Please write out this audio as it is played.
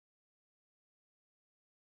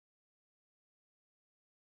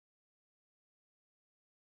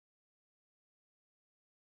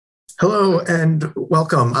Hello and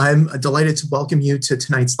welcome. I'm delighted to welcome you to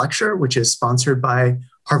tonight's lecture, which is sponsored by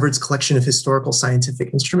Harvard's Collection of Historical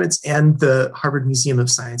Scientific Instruments and the Harvard Museum of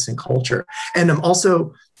Science and Culture. And I'm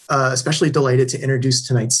also especially delighted to introduce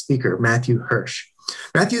tonight's speaker, Matthew Hersch.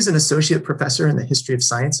 Matthew is an associate professor in the history of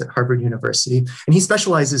science at Harvard University, and he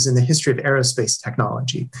specializes in the history of aerospace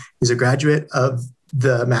technology. He's a graduate of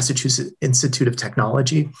the Massachusetts Institute of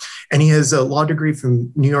Technology, and he has a law degree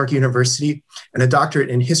from New York University and a doctorate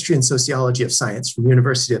in history and sociology of science from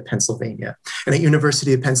University of Pennsylvania. And at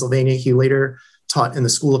University of Pennsylvania, he later taught in the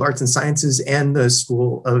School of Arts and Sciences and the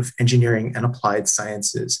School of Engineering and Applied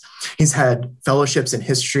Sciences. He's had fellowships in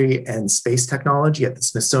history and space technology at the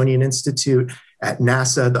Smithsonian Institute, at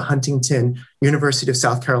NASA, the Huntington, University of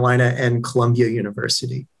South Carolina, and Columbia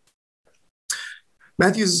University.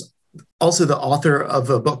 Matthew's also the author of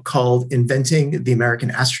a book called Inventing the American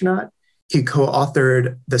Astronaut. He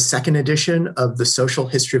co-authored the second edition of The Social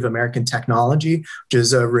History of American Technology, which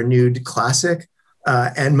is a renewed classic.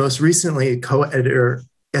 And most recently,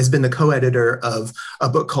 has been the co-editor of a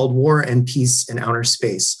book called War and Peace in Outer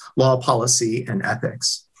Space, Law, Policy, and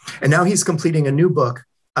Ethics. And now he's completing a new book,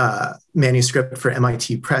 manuscript for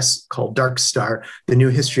MIT Press called Dark Star, The New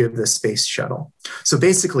History of the Space Shuttle. So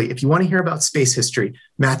basically, if you want to hear about space history,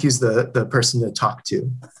 Matthew's the person to talk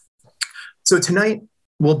to. So tonight,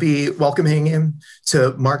 we'll be welcoming him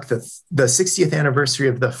to mark the 60th anniversary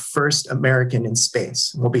of the first American in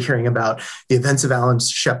space. We'll be hearing about the events of Alan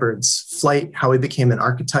Shepard's flight, how he became an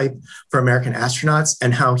archetype for American astronauts,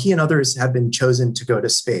 and how he and others have been chosen to go to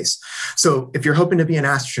space. So if you're hoping to be an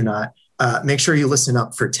astronaut, make sure you listen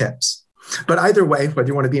up for tips. But either way, whether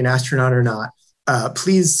you want to be an astronaut or not,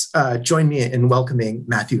 please join me in welcoming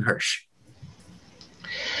Matthew Hersch.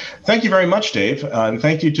 Thank you very much, Dave. And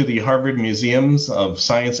thank you to the Harvard Museums of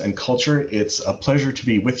Science and Culture. It's a pleasure to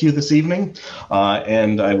be with you this evening.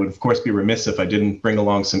 And I would, of course, be remiss if I didn't bring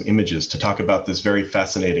along some images to talk about this very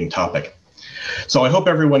fascinating topic. So I hope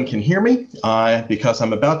everyone can hear me because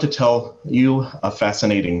I'm about to tell you a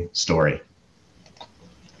fascinating story.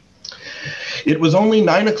 It was only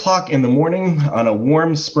 9 o'clock in the morning on a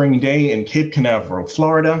warm spring day in Cape Canaveral,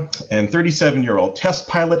 Florida, and 37-year-old test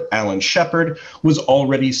pilot Alan Shepard was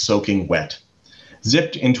already soaking wet.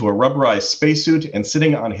 Zipped into a rubberized spacesuit and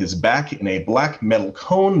sitting on his back in a black metal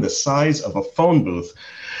cone the size of a phone booth,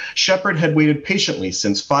 Shepard had waited patiently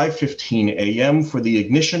since 5:15 a.m. for the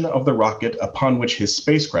ignition of the rocket upon which his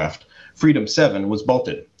spacecraft, Freedom 7, was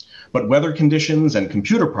bolted. But weather conditions and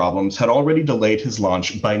computer problems had already delayed his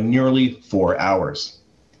launch by nearly 4 hours.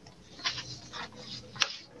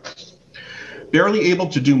 Barely able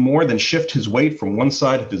to do more than shift his weight from one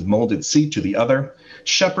side of his molded seat to the other,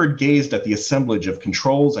 Shepard gazed at the assemblage of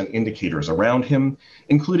controls and indicators around him,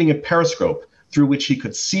 including a periscope through which he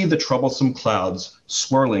could see the troublesome clouds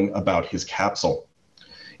swirling about his capsule.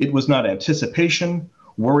 It was not anticipation,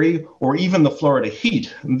 worry, or even the Florida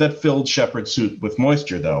heat that filled Shepard's suit with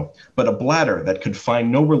moisture, though, but a bladder that could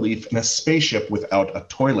find no relief in a spaceship without a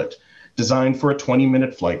toilet, designed for a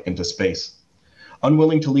 20-minute flight into space.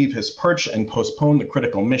 Unwilling to leave his perch and postpone the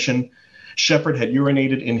critical mission, Shepard had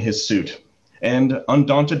urinated in his suit, and,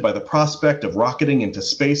 undaunted by the prospect of rocketing into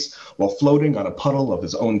space while floating on a puddle of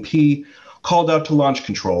his own pee, called out to launch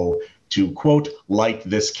control to, quote, light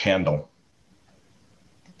this candle.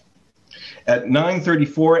 At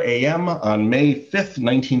 9:34 a.m. on May 5th,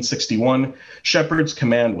 1961, Shepard's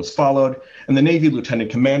command was followed, and the Navy lieutenant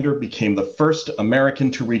commander became the first American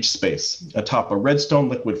to reach space, atop a Redstone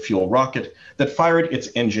liquid fuel rocket that fired its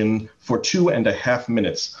engine for 2.5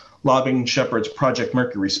 minutes, lobbing Shepard's Project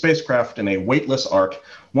Mercury spacecraft in a weightless arc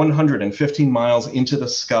 115 miles into the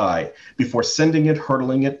sky before sending it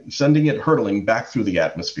hurtling back through the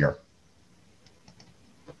atmosphere.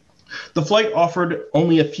 The flight offered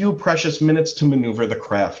only a few precious minutes to maneuver the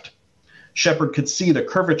craft. Shepard could see the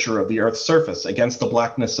curvature of the Earth's surface against the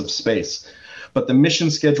blackness of space, but the mission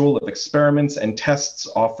schedule of experiments and tests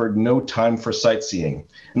offered no time for sightseeing,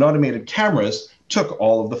 and automated cameras took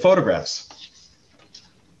all of the photographs.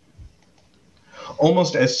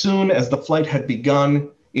 Almost as soon as the flight had begun,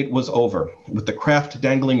 it was over, with the craft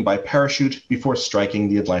dangling by parachute before striking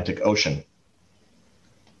the Atlantic Ocean.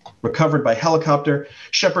 Recovered by helicopter,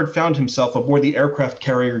 Shepard found himself aboard the aircraft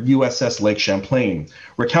carrier USS Lake Champlain,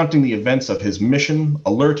 recounting the events of his mission,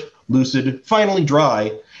 alert, lucid, finally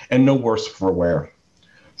dry, and no worse for wear.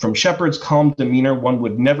 From Shepard's calm demeanor, one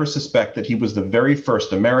would never suspect that he was the very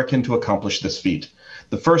first American to accomplish this feat,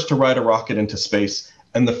 the first to ride a rocket into space,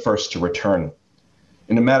 and the first to return.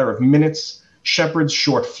 In a matter of minutes, Shepard's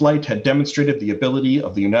short flight had demonstrated the ability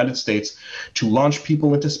of the United States to launch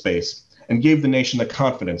people into space and gave the nation the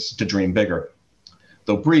confidence to dream bigger.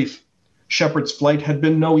 Though brief, Shepard's flight had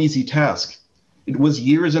been no easy task. It was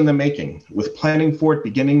years in the making, with planning for it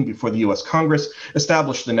beginning before the US Congress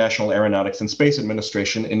established the National Aeronautics and Space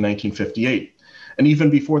Administration in 1958, and even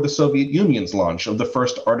before the Soviet Union's launch of the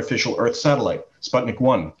first artificial Earth satellite, Sputnik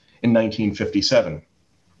 1, in 1957.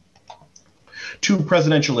 Two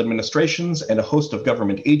presidential administrations and a host of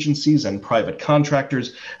government agencies and private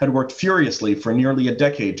contractors had worked furiously for nearly a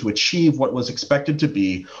decade to achieve what was expected to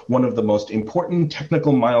be one of the most important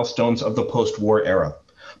technical milestones of the post-war era: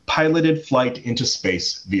 piloted flight into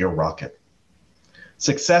space via rocket.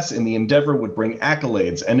 Success in the endeavor would bring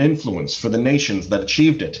accolades and influence for the nations that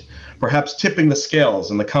achieved it, perhaps tipping the scales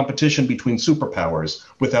in the competition between superpowers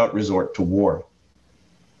without resort to war.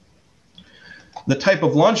 The type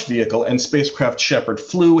of launch vehicle and spacecraft Shepard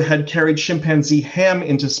flew had carried chimpanzee Ham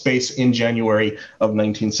into space in January of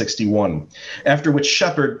 1961, after which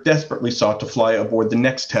Shepard desperately sought to fly aboard the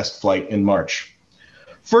next test flight in March.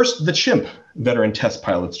 First the chimp, veteran test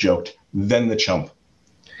pilots joked, then the chump.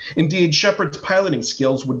 Indeed, Shepard's piloting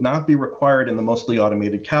skills would not be required in the mostly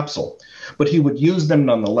automated capsule, but he would use them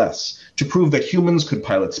nonetheless to prove that humans could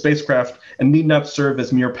pilot spacecraft and need not serve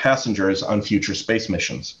as mere passengers on future space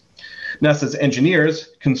missions. NASA's engineers,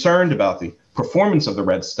 concerned about the performance of the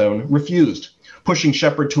Redstone, refused, pushing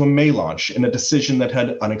Shepard to a May launch in a decision that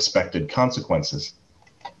had unexpected consequences.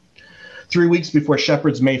 3 weeks before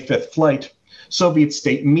Shepard's May 5th flight, Soviet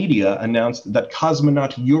state media announced that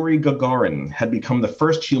cosmonaut Yuri Gagarin had become the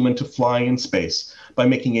first human to fly in space by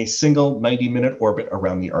making a single 90-minute orbit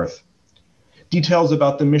around the Earth. Details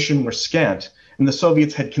about the mission were scant, and the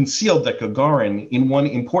Soviets had concealed that Gagarin, in one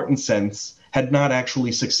important sense, had not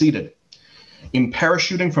actually succeeded. In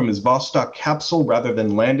parachuting from his Vostok capsule rather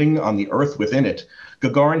than landing on the Earth within it,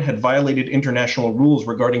 Gagarin had violated international rules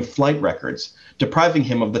regarding flight records, depriving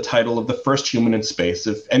him of the title of the first human in space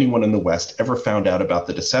if anyone in the West ever found out about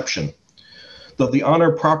the deception. Though the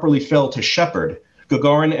honor properly fell to Shepard,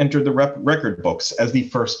 Gagarin entered the record books as the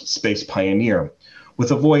first space pioneer,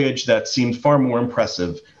 with a voyage that seemed far more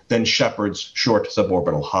impressive than Shepard's short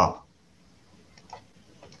suborbital hop.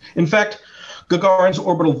 In fact, Gagarin's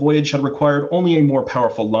orbital voyage had required only a more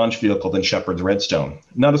powerful launch vehicle than Shepard's Redstone,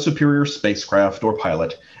 not a superior spacecraft or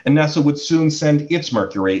pilot, and NASA would soon send its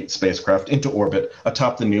Mercury spacecraft into orbit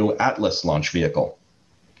atop the new Atlas launch vehicle.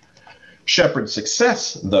 Shepard's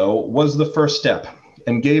success, though, was the first step,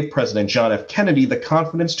 and gave President John F. Kennedy the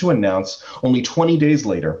confidence to announce, only 20 days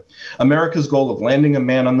later, America's goal of landing a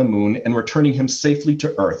man on the moon and returning him safely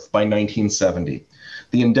to Earth by 1970,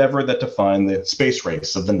 the endeavor that defined the space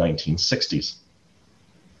race of the 1960s.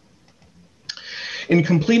 In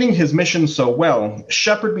completing his mission so well,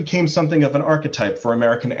 Shepard became something of an archetype for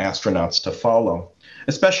American astronauts to follow,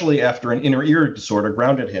 especially after an inner ear disorder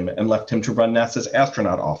grounded him and left him to run NASA's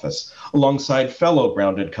astronaut office, alongside fellow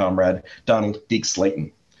grounded comrade Donald Deke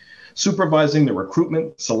Slayton. Supervising the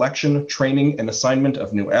recruitment, selection, training, and assignment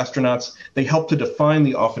of new astronauts, they helped to define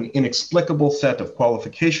the often inexplicable set of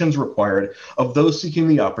qualifications required of those seeking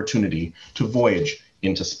the opportunity to voyage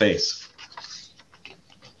into space.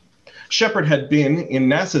 Shepard had been, in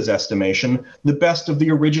NASA's estimation, the best of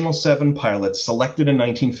the original 7 pilots selected in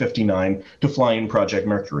 1959 to fly in Project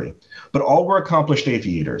Mercury, but all were accomplished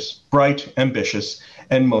aviators, bright, ambitious,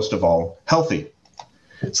 and most of all, healthy.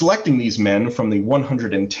 Selecting these men from the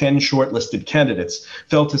 110 shortlisted candidates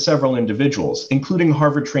fell to several individuals, including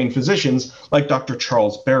Harvard-trained physicians like Dr.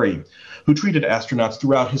 Charles Berry, who treated astronauts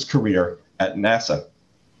throughout his career at NASA.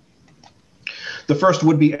 The first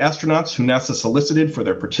would-be astronauts who NASA solicited for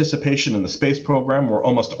their participation in the space program were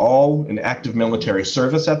almost all in active military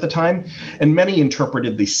service at the time, and many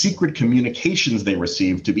interpreted the secret communications they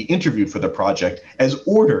received to be interviewed for the project as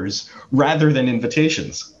orders rather than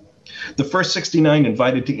invitations. The first 69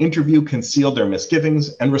 invited to interview concealed their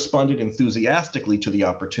misgivings and responded enthusiastically to the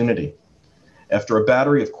opportunity. After a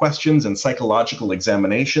battery of questions and psychological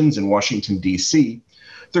examinations in Washington, D.C.,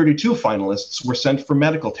 32 finalists were sent for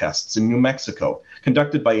medical tests in New Mexico,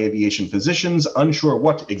 conducted by aviation physicians unsure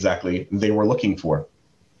what exactly they were looking for.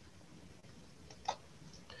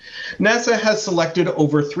 NASA has selected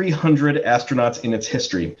over 300 astronauts in its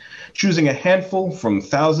history, choosing a handful from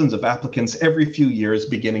thousands of applicants every few years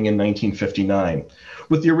beginning in 1959,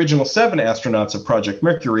 with the original 7 astronauts of Project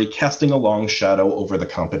Mercury casting a long shadow over the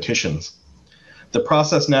competitions. The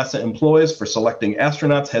process NASA employs for selecting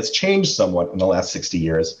astronauts has changed somewhat in the last 60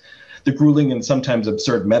 years. The grueling and sometimes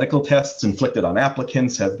absurd medical tests inflicted on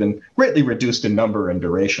applicants have been greatly reduced in number and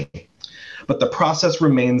duration. But the process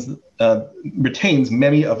retains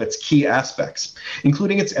many of its key aspects,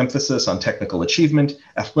 including its emphasis on technical achievement,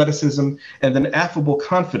 athleticism, and an affable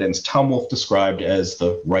confidence Tom Wolfe described as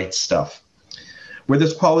the right stuff. Where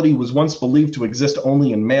this quality was once believed to exist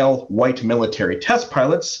only in male, white military test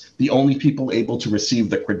pilots, the only people able to receive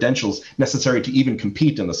the credentials necessary to even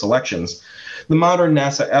compete in the selections, the modern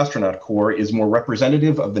NASA astronaut corps is more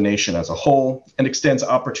representative of the nation as a whole and extends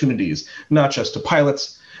opportunities not just to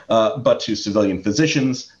pilots, but to civilian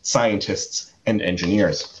physicians, scientists, and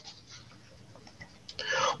engineers.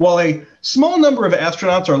 While a small number of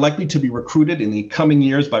astronauts are likely to be recruited in the coming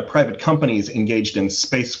years by private companies engaged in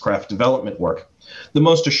spacecraft development work, the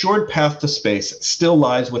most assured path to space still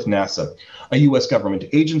lies with NASA, a U.S. government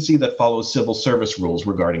agency that follows civil service rules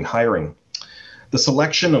regarding hiring. The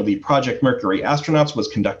selection of the Project Mercury astronauts was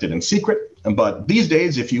conducted in secret, but these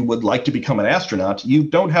days, if you would like to become an astronaut, you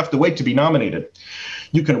don't have to wait to be nominated.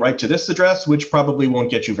 You can write to this address, which probably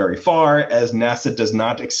won't get you very far, as NASA does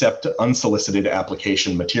not accept unsolicited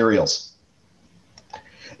application materials.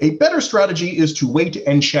 A better strategy is to wait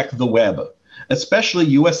and check the web, especially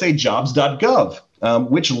usajobs.gov,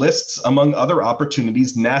 which lists, among other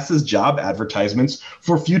opportunities, NASA's job advertisements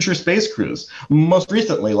for future space crews, most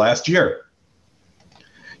recently last year.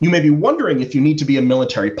 You may be wondering if you need to be a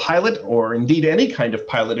military pilot or indeed any kind of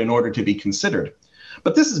pilot in order to be considered.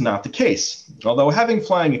 But this is not the case, although having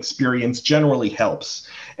flying experience generally helps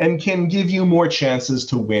and can give you more chances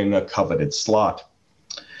to win a coveted slot.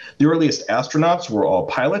 The earliest astronauts were all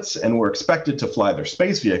pilots and were expected to fly their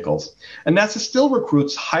space vehicles, and NASA still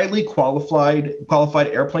recruits highly qualified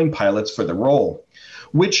airplane pilots for the role,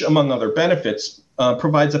 which, among other benefits,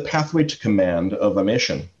 provides a pathway to command of a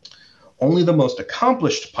mission. Only the most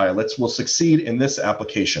accomplished pilots will succeed in this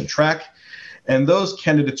application track, and those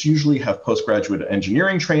candidates usually have postgraduate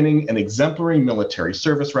engineering training and exemplary military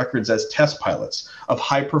service records as test pilots of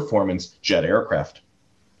high-performance jet aircraft.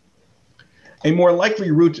 A more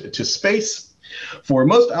likely route to space for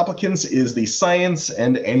most applicants is the science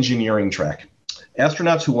and engineering track.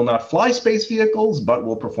 Astronauts who will not fly space vehicles but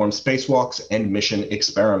will perform spacewalks and mission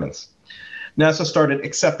experiments. NASA started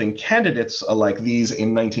accepting candidates like these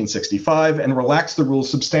in 1965 and relaxed the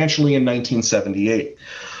rules substantially in 1978,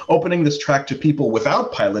 opening this track to people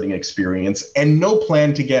without piloting experience and no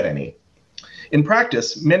plan to get any. In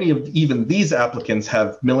practice, many of even these applicants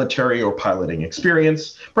have military or piloting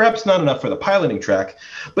experience, perhaps not enough for the piloting track,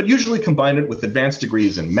 but usually combine it with advanced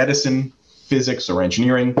degrees in medicine, physics, or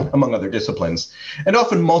engineering, among other disciplines, and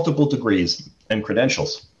often multiple degrees and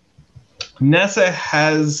credentials. NASA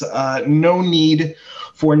has no need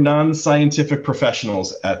for non-scientific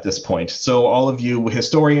professionals at this point. So all of you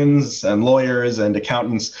historians and lawyers and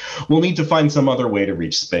accountants will need to find some other way to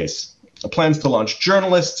reach space. Plans to launch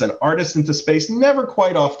journalists and artists into space never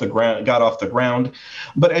quite got off the ground,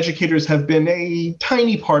 but educators have been a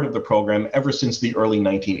tiny part of the program ever since the early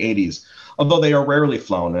 1980s, although they are rarely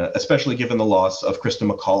flown, especially given the loss of Krista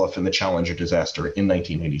McAuliffe in the Challenger disaster in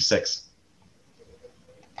 1986.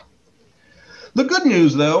 The good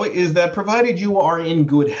news, though, is that provided you are in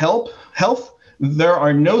good health, there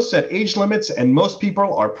are no set age limits, and most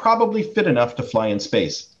people are probably fit enough to fly in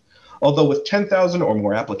space. Although with 10,000 or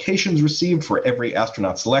more applications received for every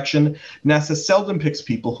astronaut selection, NASA seldom picks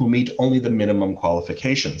people who meet only the minimum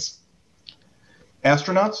qualifications.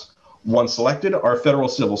 Astronauts, once selected, are federal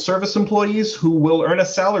civil service employees who will earn a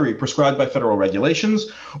salary prescribed by federal regulations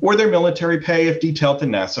or their military pay if detailed to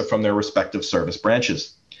NASA from their respective service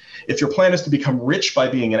branches. If your plan is to become rich by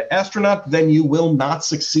being an astronaut, then you will not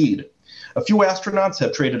succeed. A few astronauts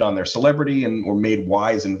have traded on their celebrity or made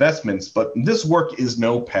wise investments, but this work is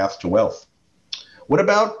no path to wealth. What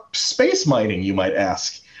about space mining, you might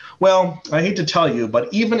ask? Well, I hate to tell you,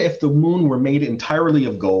 but even if the moon were made entirely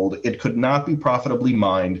of gold, it could not be profitably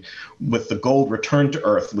mined with the gold returned to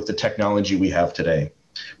Earth with the technology we have today.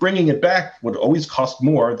 Bringing it back would always cost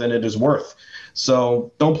more than it is worth.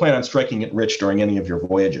 So don't plan on striking it rich during any of your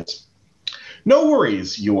voyages. No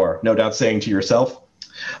worries, you are no doubt saying to yourself.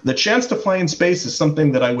 The chance to fly in space is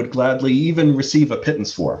something that I would gladly even receive a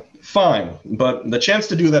pittance for. Fine, but the chance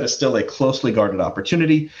to do that is still a closely guarded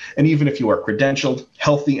opportunity, and even if you are credentialed,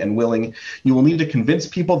 healthy, and willing, you will need to convince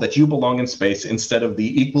people that you belong in space instead of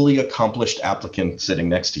the equally accomplished applicant sitting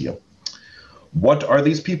next to you. What are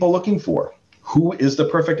these people looking for? Who is the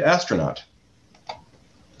perfect astronaut?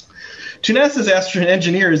 To NASA's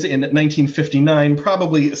engineers in 1959,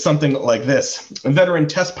 probably something like this. Veteran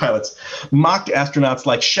test pilots mocked astronauts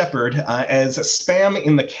like Shepard as spam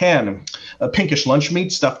in the can, a pinkish lunch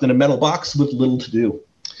meat stuffed in a metal box with little to do.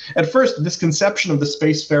 At first, this conception of the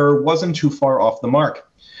spacefarer wasn't too far off the mark.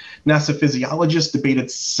 NASA physiologists debated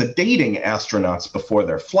sedating astronauts before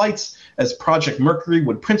their flights, as Project Mercury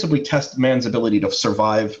would principally test man's ability to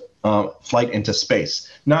survive flight into space,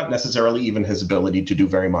 not necessarily even his ability to do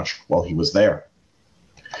very much while he was there.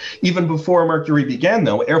 Even before Mercury began,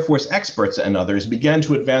 though, Air Force experts and others began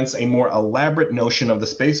to advance a more elaborate notion of the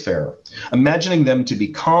spacefarer, imagining them to be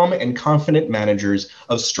calm and confident managers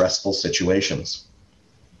of stressful situations.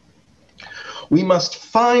 We must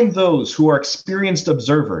find those who are experienced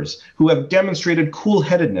observers, who have demonstrated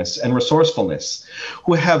cool-headedness and resourcefulness,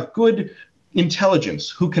 who have good intelligence,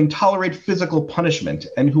 who can tolerate physical punishment,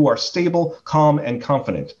 and who are stable, calm, and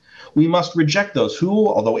confident. We must reject those who,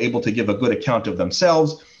 although able to give a good account of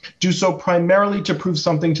themselves, do so primarily to prove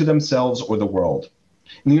something to themselves or the world.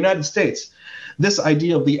 In the United States, this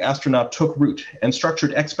idea of the astronaut took root and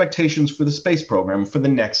structured expectations for the space program for the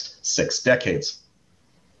next 6 decades.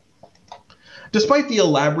 Despite the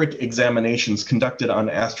elaborate examinations conducted on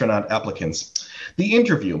astronaut applicants, the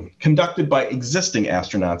interview conducted by existing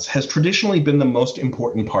astronauts has traditionally been the most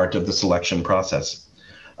important part of the selection process.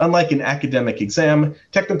 Unlike an academic exam,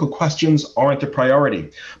 technical questions aren't a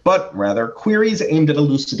priority, but rather queries aimed at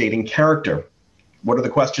elucidating character. What are the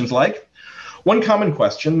questions like? One common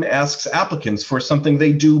question asks applicants for something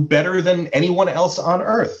they do better than anyone else on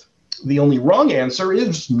Earth. The only wrong answer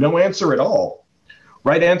is no answer at all.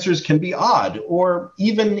 Right answers can be odd or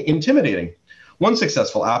even intimidating. One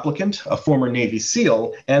successful applicant, a former Navy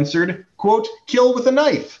SEAL, answered, quote, "kill with a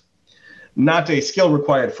knife." Not a skill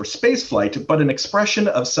required for spaceflight, but an expression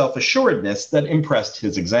of self-assuredness that impressed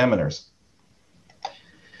his examiners.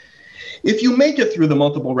 If you make it through the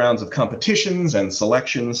multiple rounds of competitions and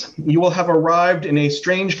selections, you will have arrived in a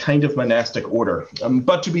strange kind of monastic order,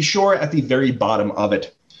 but to be sure at the very bottom of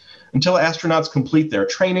it. Until astronauts complete their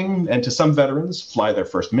training and, to some veterans, fly their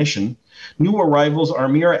first mission, new arrivals are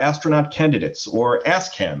mere astronaut candidates, or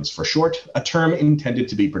ASCANs for short, a term intended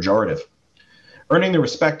to be pejorative. Earning the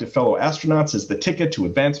respect of fellow astronauts is the ticket to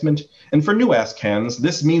advancement, and for new ASCANs,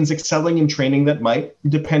 this means excelling in training that might,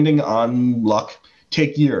 depending on luck,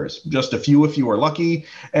 take years, just a few if you are lucky,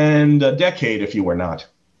 and a decade if you are not.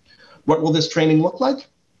 What will this training look like?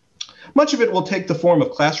 Much of it will take the form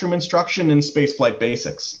of classroom instruction and spaceflight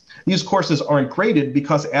basics. These courses aren't graded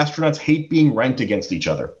because astronauts hate being ranked against each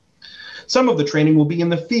other. Some of the training will be in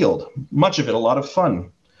the field, much of it a lot of fun.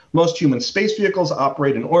 Most human space vehicles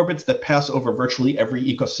operate in orbits that pass over virtually every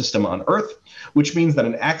ecosystem on Earth, which means that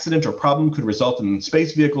an accident or problem could result in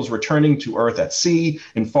space vehicles returning to Earth at sea,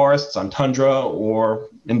 in forests, on tundra, or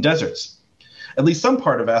in deserts. At least some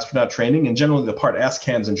part of astronaut training, and generally the part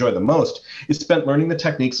ASCANs enjoy the most, is spent learning the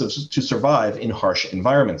techniques to survive in harsh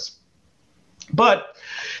environments. But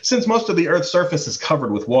since most of the Earth's surface is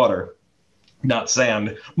covered with water, not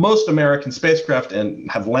sand, most American spacecraft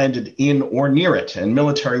have landed in or near it, and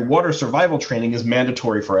military water survival training is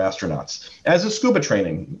mandatory for astronauts, as is scuba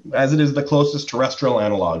training, as it is the closest terrestrial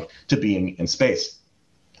analog to being in space.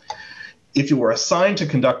 If you were assigned to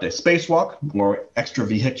conduct a spacewalk or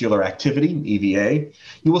extravehicular activity, EVA,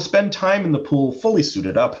 you will spend time in the pool fully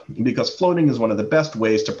suited up because floating is one of the best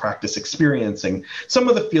ways to practice experiencing some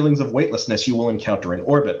of the feelings of weightlessness you will encounter in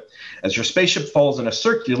orbit, as your spaceship falls in a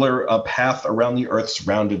circular path around the Earth's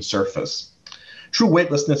rounded surface. True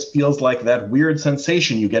weightlessness feels like that weird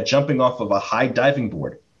sensation you get jumping off of a high diving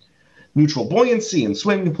board. Neutral buoyancy in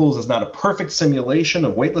swimming pools is not a perfect simulation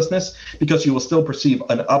of weightlessness because you will still perceive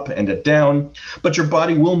an up and a down, but your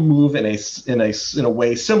body will move in a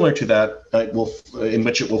way similar to that in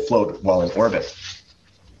which it will float while in orbit.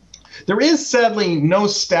 There is sadly no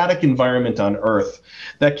static environment on Earth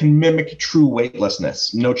that can mimic true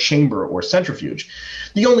weightlessness, no chamber or centrifuge.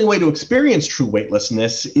 The only way to experience true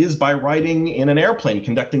weightlessness is by riding in an airplane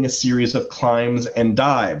conducting a series of climbs and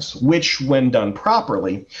dives, which, when done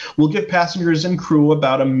properly, will give passengers and crew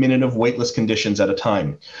about a minute of weightless conditions at a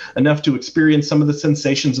time, enough to experience some of the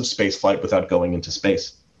sensations of spaceflight without going into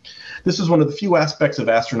space. This is one of the few aspects of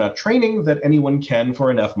astronaut training that anyone can, for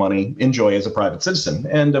enough money, enjoy as a private citizen,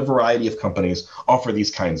 and a variety of companies offer these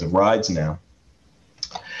kinds of rides now.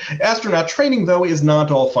 Astronaut training, though, is not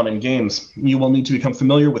all fun and games. You will need to become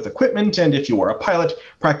familiar with equipment, and if you are a pilot,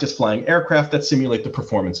 practice flying aircraft that simulate the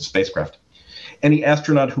performance of spacecraft. Any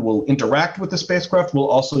astronaut who will interact with the spacecraft will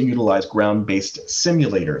also utilize ground-based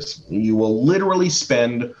simulators. You will literally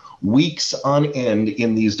spend weeks on end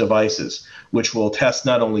in these devices, which will test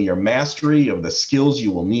not only your mastery of the skills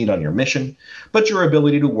you will need on your mission, but your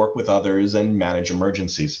ability to work with others and manage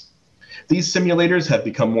emergencies. These simulators have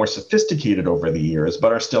become more sophisticated over the years,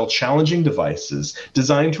 but are still challenging devices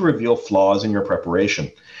designed to reveal flaws in your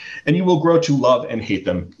preparation, and you will grow to love and hate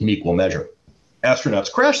them in equal measure.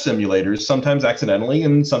 Astronauts crash simulators, sometimes accidentally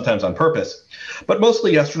and sometimes on purpose, but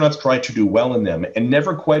mostly astronauts try to do well in them and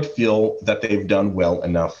never quite feel that they've done well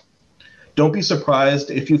enough. Don't be surprised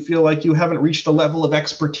if you feel like you haven't reached the level of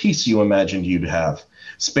expertise you imagined you'd have.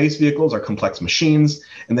 Space vehicles are complex machines,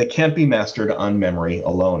 and they can't be mastered on memory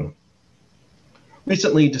alone.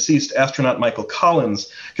 Recently deceased astronaut Michael Collins,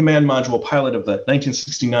 command module pilot of the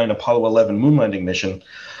 1969 Apollo 11 moon landing mission,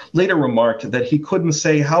 later remarked that he couldn't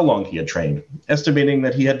say how long he had trained, estimating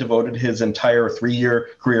that he had devoted his entire 3-year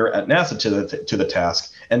career at NASA to the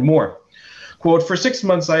task and more. Quote, "For 6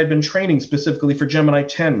 months I had been training specifically for Gemini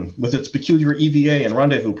 10 with its peculiar EVA and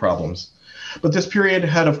rendezvous problems. But this period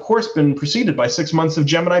had of course been preceded by 6 months of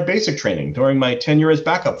Gemini basic training during my tenure as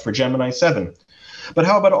backup for Gemini 7. But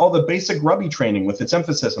how about all the basic grubby training with its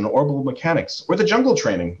emphasis on orbital mechanics, or the jungle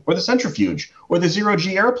training, or the centrifuge, or the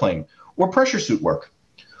zero-G airplane, or pressure suit work?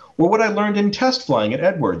 Or what I learned in test flying at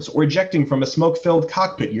Edwards, or ejecting from a smoke-filled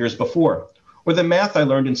cockpit years before? Or the math I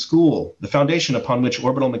learned in school, the foundation upon which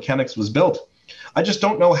orbital mechanics was built? I just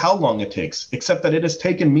don't know how long it takes, except that it has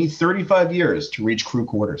taken me 35 years to reach crew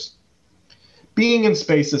quarters." Being in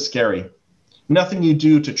space is scary. Nothing you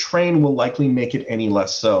do to train will likely make it any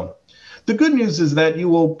less so. The good news is that you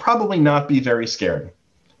will probably not be very scared.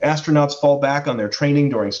 Astronauts fall back on their training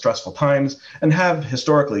during stressful times and have,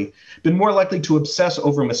 historically, been more likely to obsess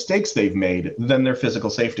over mistakes they've made than their physical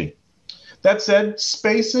safety. That said,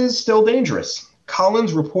 space is still dangerous.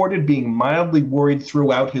 Collins reported being mildly worried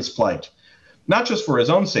throughout his flight, not just for his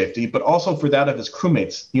own safety, but also for that of his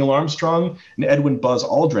crewmates, Neil Armstrong and Edwin Buzz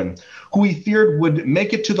Aldrin, who he feared would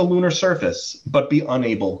make it to the lunar surface, but be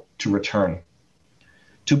unable to return.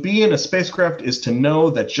 To be in a spacecraft is to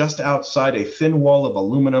know that just outside a thin wall of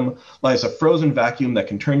aluminum lies a frozen vacuum that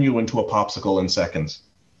can turn you into a popsicle in seconds.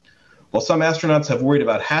 While some astronauts have worried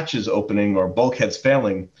about hatches opening or bulkheads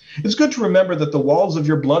failing, it's good to remember that the walls of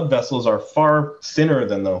your blood vessels are far thinner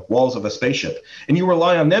than the walls of a spaceship, and you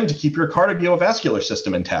rely on them to keep your cardiovascular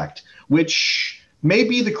system intact, which may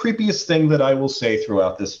be the creepiest thing that I will say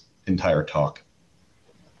throughout this entire talk.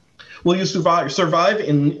 Will you survive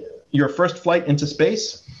in your first flight into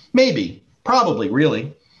space? Maybe, probably,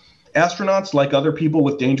 really. Astronauts, like other people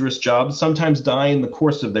with dangerous jobs, sometimes die in the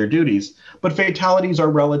course of their duties, but fatalities are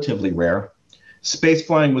relatively rare.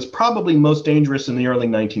 Spaceflying was probably most dangerous in the early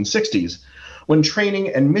 1960s, when training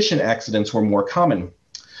and mission accidents were more common.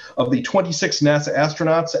 Of the 26 NASA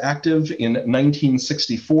astronauts active in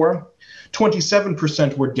 1964,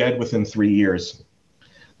 27% were dead within 3 years.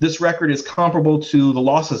 This record is comparable to the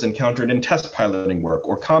losses encountered in test piloting work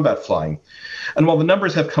or combat flying. And while the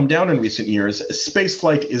numbers have come down in recent years,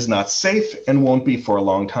 spaceflight is not safe and won't be for a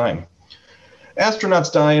long time.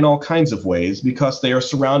 Astronauts die in all kinds of ways because they are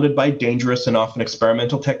surrounded by dangerous and often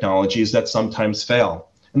experimental technologies that sometimes fail,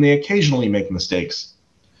 and they occasionally make mistakes.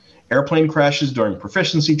 Airplane crashes during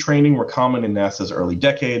proficiency training were common in NASA's early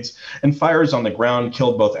decades, and fires on the ground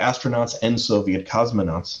killed both astronauts and Soviet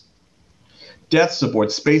cosmonauts. Deaths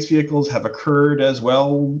aboard space vehicles have occurred as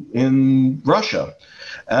well in Russia,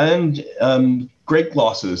 and great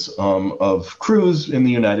losses of crews in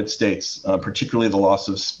the United States, particularly the loss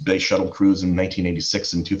of space shuttle crews in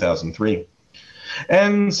 1986 and 2003.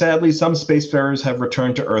 And sadly, some spacefarers have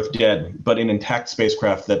returned to Earth dead, but in intact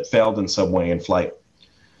spacecraft that failed in some way in flight.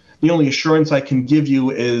 The only assurance I can give you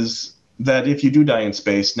is that if you do die in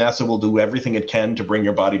space, NASA will do everything it can to bring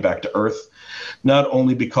your body back to Earth, not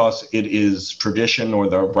only because it is tradition or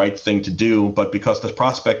the right thing to do, but because the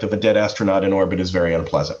prospect of a dead astronaut in orbit is very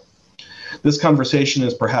unpleasant. This conversation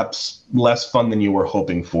is perhaps less fun than you were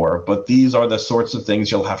hoping for, but these are the sorts of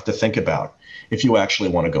things you'll have to think about if you actually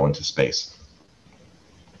want to go into space.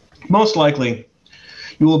 Most likely,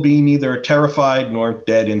 you will be neither terrified nor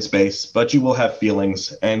dead in space, but you will have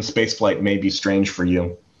feelings, and spaceflight may be strange for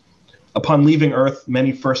you. Upon leaving Earth,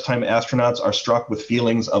 many first-time astronauts are struck with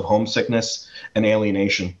feelings of homesickness and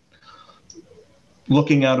alienation.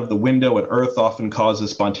 Looking out of the window at Earth often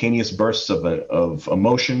causes spontaneous bursts of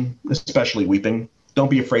emotion, especially weeping.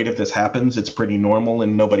 Don't be afraid if this happens. It's pretty normal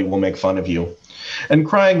and nobody will make fun of you. And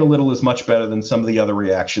crying a little is much better than some of the other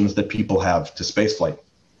reactions that people have to spaceflight.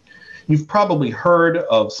 You've probably heard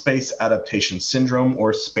of space adaptation syndrome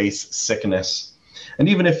or space sickness. And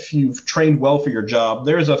even if you've trained well for your job,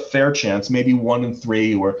 there's a fair chance, maybe 1 in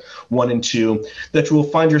 3 or 1 in 2, that you will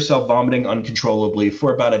find yourself vomiting uncontrollably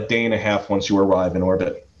for about a day and a half once you arrive in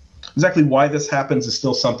orbit. Exactly why this happens is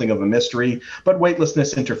still something of a mystery, but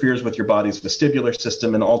weightlessness interferes with your body's vestibular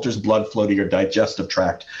system and alters blood flow to your digestive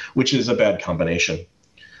tract, which is a bad combination.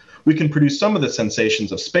 We can produce some of the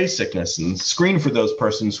sensations of space sickness and screen for those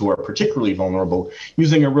persons who are particularly vulnerable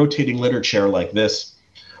using a rotating litter chair like this.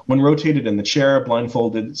 When rotated in the chair,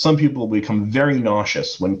 blindfolded, some people become very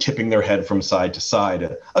nauseous when tipping their head from side to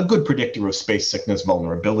side, a good predictor of space sickness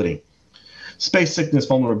vulnerability. Space sickness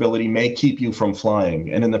vulnerability may keep you from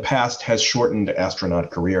flying, and in the past has shortened astronaut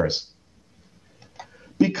careers.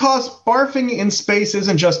 Because barfing in space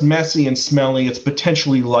isn't just messy and smelly, it's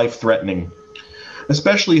potentially life-threatening,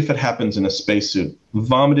 especially if it happens in a spacesuit.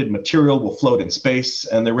 Vomited material will float in space,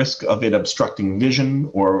 and the risk of it obstructing vision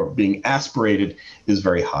or being aspirated is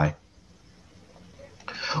very high.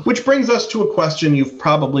 Which brings us to a question you've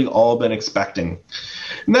probably all been expecting,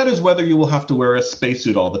 and that is whether you will have to wear a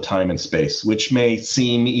spacesuit all the time in space, which may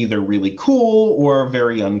seem either really cool or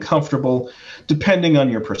very uncomfortable, depending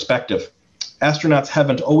on your perspective. Astronauts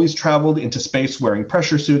haven't always traveled into space wearing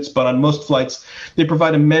pressure suits, but on most flights, they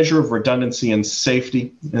provide a measure of redundancy and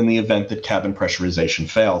safety in the event that cabin pressurization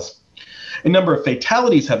fails. A number of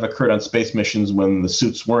fatalities have occurred on space missions when the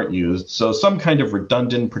suits weren't used, so some kind of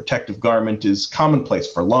redundant protective garment is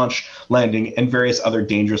commonplace for launch, landing, and various other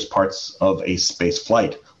dangerous parts of a space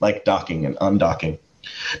flight, like docking and undocking.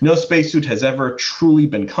 No spacesuit has ever truly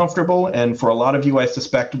been comfortable, and for a lot of you, I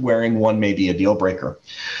suspect wearing one may be a deal breaker.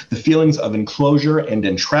 The feelings of enclosure and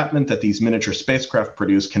entrapment that these miniature spacecraft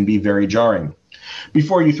produce can be very jarring.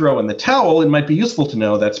 Before you throw in the towel, it might be useful to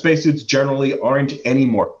know that spacesuits generally aren't any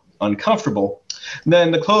more uncomfortable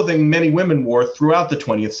than the clothing many women wore throughout the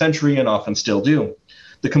 20th century and often still do.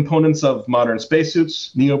 The components of modern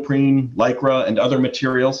spacesuits, neoprene, lycra, and other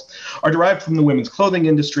materials, are derived from the women's clothing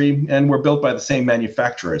industry and were built by the same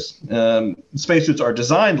manufacturers. Spacesuits are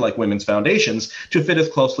designed like women's foundations to fit as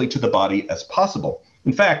closely to the body as possible.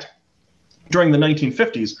 In fact, during the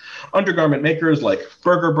 1950s, undergarment makers like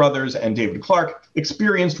Berger Brothers and David Clark,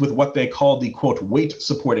 experienced with what they called the, quote,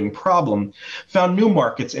 weight-supporting problem, found new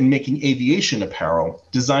markets in making aviation apparel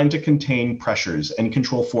designed to contain pressures and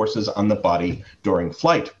control forces on the body during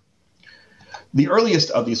flight. The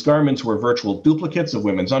earliest of these garments were virtual duplicates of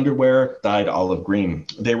women's underwear, dyed olive green.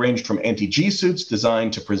 They ranged from anti-G suits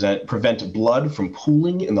designed to prevent blood from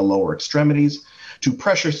pooling in the lower extremities, to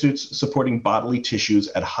pressure suits supporting bodily tissues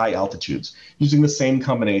at high altitudes, using the same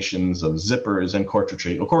combinations of zippers and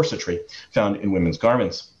corsetry found in women's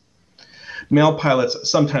garments. Male pilots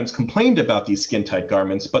sometimes complained about these skin-tight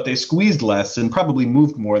garments, but they squeezed less and probably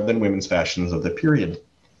moved more than women's fashions of the period.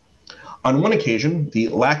 On one occasion, the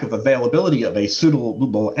lack of availability of a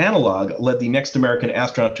suitable analog led the next American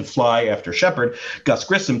astronaut to fly after Shepard, Gus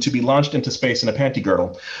Grissom, to be launched into space in a panty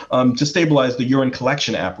girdle to stabilize the urine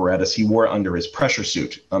collection apparatus he wore under his pressure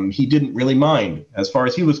suit. He didn't really mind. As far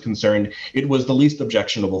as he was concerned, it was the least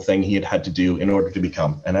objectionable thing he had had to do in order to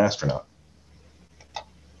become an astronaut.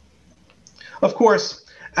 Of course,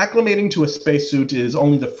 acclimating to a spacesuit is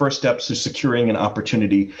only the first step to securing an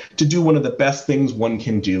opportunity to do one of the best things one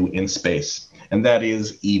can do in space, and that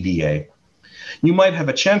is EVA. You might have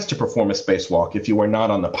a chance to perform a spacewalk if you are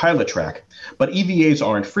not on the pilot track, but EVAs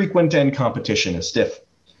aren't frequent and competition is stiff.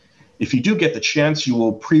 If you do get the chance, you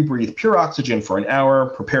will pre-breathe pure oxygen for an hour,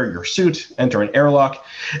 prepare your suit, enter an airlock,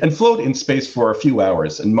 and float in space for a few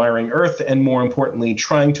hours, admiring Earth and, more importantly,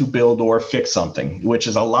 trying to build or fix something, which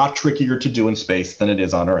is a lot trickier to do in space than it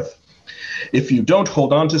is on Earth. If you don't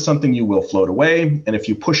hold on to something, you will float away, and if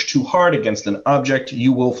you push too hard against an object,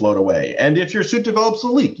 you will float away. And if your suit develops a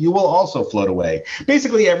leak, you will also float away.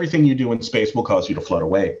 Basically, everything you do in space will cause you to float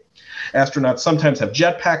away. Astronauts sometimes have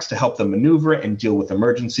jetpacks to help them maneuver and deal with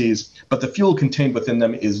emergencies, but the fuel contained within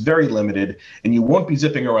them is very limited, and you won't be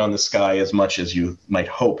zipping around the sky as much as you might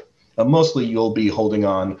hope. Mostly, you'll be holding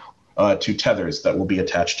on to tethers that will be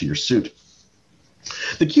attached to your suit.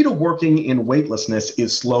 The key to working in weightlessness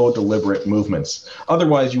is slow, deliberate movements.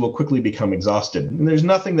 Otherwise, you will quickly become exhausted. And there's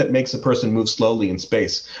nothing that makes a person move slowly in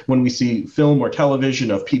space. When we see film or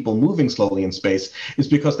television of people moving slowly in space, it's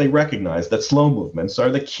because they recognize that slow movements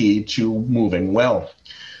are the key to moving well.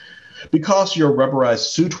 Because your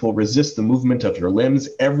rubberized suit will resist the movement of your limbs,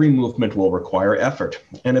 every movement will require effort.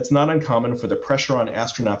 And it's not uncommon for the pressure on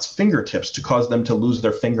astronauts' fingertips to cause them to lose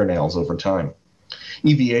their fingernails over time.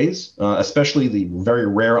 EVAs, especially the very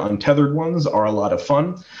rare untethered ones, are a lot of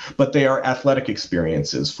fun, but they are athletic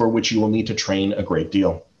experiences for which you will need to train a great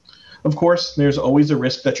deal. Of course, there's always a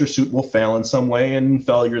risk that your suit will fail in some way, and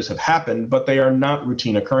failures have happened, but they are not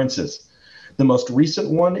routine occurrences. The most recent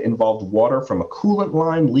one involved water from a coolant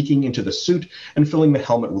line leaking into the suit and filling the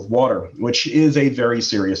helmet with water, which is a very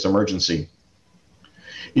serious emergency.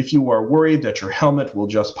 If you are worried that your helmet will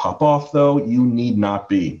just pop off, though, you need not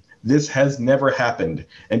be. This has never happened,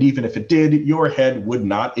 and even if it did, your head would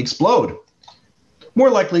not explode.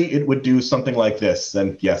 More likely, it would do something like this.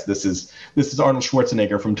 And yes, this is Arnold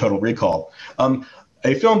Schwarzenegger from Total Recall.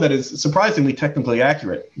 A film that is surprisingly technically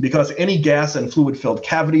accurate, because any gas and fluid-filled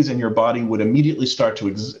cavities in your body would immediately start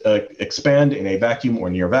to expand in a vacuum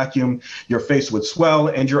or near vacuum. Your face would swell,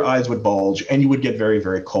 and your eyes would bulge, and you would get very,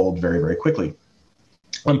 very cold very, very quickly.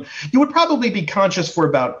 You would probably be conscious for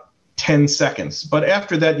about 10 seconds. But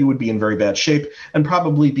after that, you would be in very bad shape and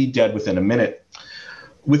probably be dead within a minute.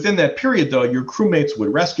 Within that period, though, your crewmates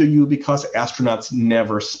would rescue you because astronauts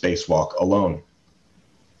never spacewalk alone.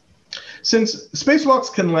 Since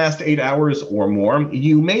spacewalks can last 8 hours or more,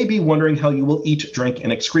 you may be wondering how you will eat, drink,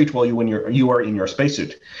 and excrete while you are in your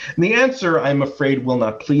spacesuit. And the answer, I'm afraid, will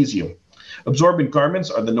not please you. Absorbent garments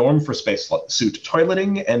are the norm for spacesuit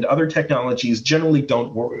toileting, and other technologies generally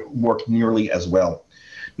don't work nearly as well.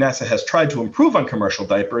 NASA has tried to improve on commercial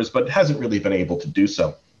diapers, but hasn't really been able to do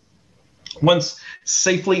so. Once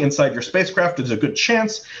safely inside your spacecraft, there's a good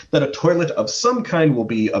chance that a toilet of some kind will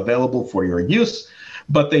be available for your use,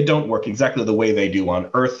 but they don't work exactly the way they do on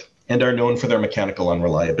Earth and are known for their mechanical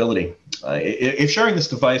unreliability. If sharing this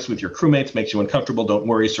device with your crewmates makes you uncomfortable, don't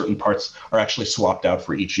worry, certain parts are actually swapped out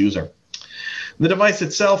for each user. The device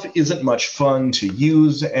itself isn't much fun to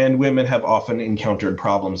use, and women have often encountered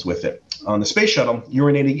problems with it. On the space shuttle,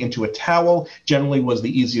 urinating into a towel generally was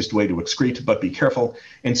the easiest way to excrete, but be careful.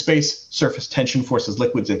 In space, surface tension forces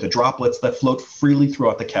liquids into droplets that float freely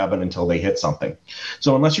throughout the cabin until they hit something.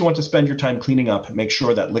 So unless you want to spend your time cleaning up, make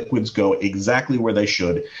sure that liquids go exactly where they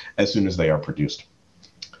should as soon as they are produced.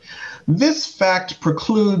 This fact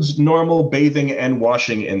precludes normal bathing and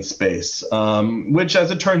washing in space, which,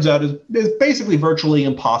 as it turns out, is basically virtually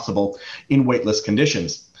impossible in weightless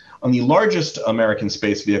conditions. On the largest American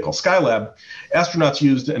space vehicle, Skylab, astronauts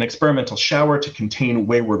used an experimental shower to contain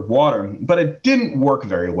wayward water, but it didn't work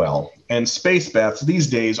very well. And space baths these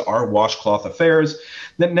days are washcloth affairs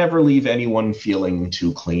that never leave anyone feeling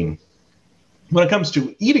too clean. When it comes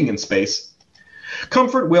to eating in space,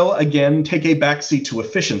 comfort will, again, take a backseat to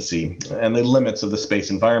efficiency and the limits of the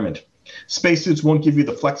space environment. Spacesuits won't give you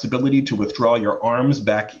the flexibility to withdraw your arms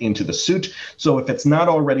back into the suit, so if it's not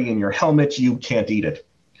already in your helmet, you can't eat it.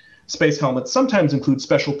 Space helmets sometimes include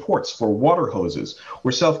special ports for water hoses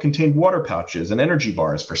or self-contained water pouches and energy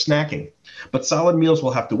bars for snacking. But solid meals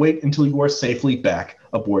will have to wait until you are safely back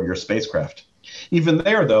aboard your spacecraft. Even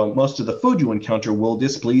there, though, most of the food you encounter will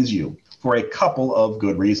displease you for a couple of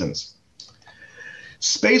good reasons.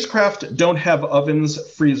 Spacecraft don't have ovens,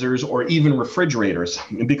 freezers, or even refrigerators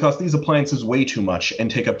because these appliances weigh too much and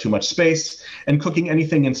take up too much space, and cooking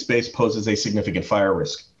anything in space poses a significant fire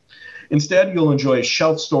risk. Instead, you'll enjoy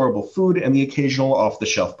shelf-storable food and the occasional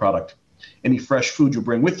off-the-shelf product. Any fresh food you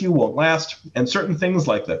bring with you won't last, and certain things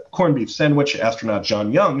like the corned beef sandwich astronaut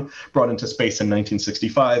John Young brought into space in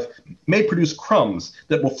 1965 may produce crumbs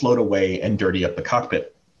that will float away and dirty up the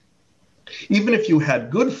cockpit. Even if you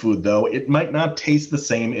had good food, though, it might not taste the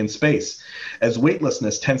same in space, as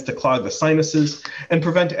weightlessness tends to clog the sinuses and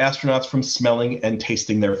prevent astronauts from smelling and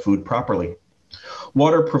tasting their food properly.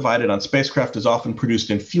 Water provided on spacecraft is often produced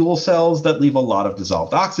in fuel cells that leave a lot of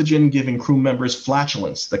dissolved oxygen, giving crew members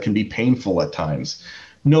flatulence that can be painful at times.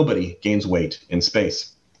 Nobody gains weight in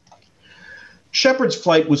space. Shepard's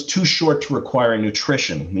flight was too short to require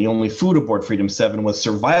nutrition. The only food aboard Freedom 7 was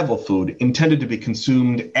survival food intended to be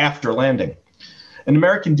consumed after landing. An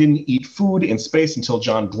American didn't eat food in space until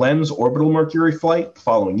John Glenn's orbital Mercury flight the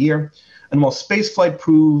following year. And while spaceflight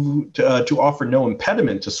proved to offer no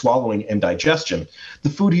impediment to swallowing and digestion, the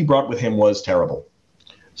food he brought with him was terrible.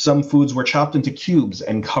 Some foods were chopped into cubes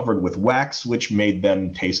and covered with wax, which made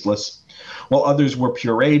them tasteless, while others were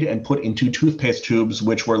pureed and put into toothpaste tubes,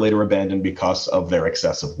 which were later abandoned because of their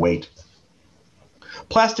excessive weight.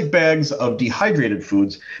 Plastic bags of dehydrated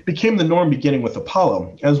foods became the norm beginning with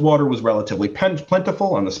Apollo, as water was relatively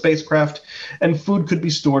plentiful on the spacecraft, and food could be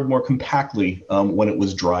stored more compactly when it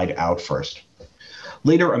was dried out first.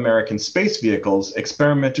 Later American space vehicles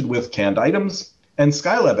experimented with canned items, and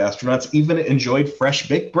Skylab astronauts even enjoyed fresh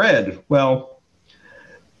baked bread. Well,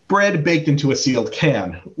 bread baked into a sealed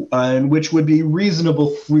can, which would be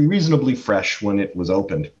reasonably fresh when it was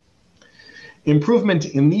opened. Improvement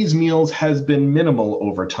in these meals has been minimal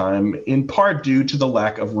over time, in part due to the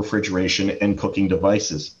lack of refrigeration and cooking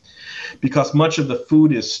devices. Because much of the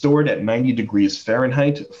food is stored at 90 degrees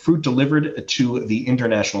Fahrenheit, fruit delivered to the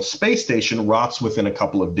International Space Station rots within a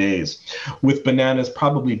couple of days, with bananas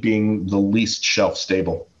probably being the least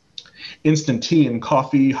shelf-stable. Instant tea and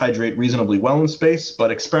coffee hydrate reasonably well in space,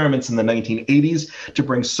 but experiments in the 1980s to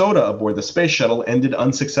bring soda aboard the space shuttle ended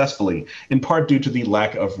unsuccessfully, in part due to the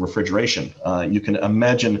lack of refrigeration. You can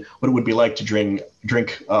imagine what it would be like to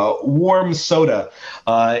drink warm soda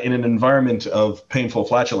in an environment of painful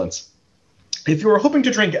flatulence. If you are hoping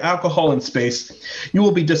to drink alcohol in space, you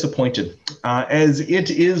will be disappointed, as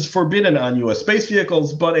it is forbidden on U.S. space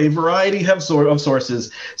vehicles, but a variety of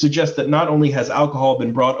sources suggest that not only has alcohol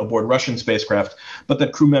been brought aboard Russian spacecraft, but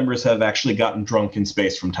that crew members have actually gotten drunk in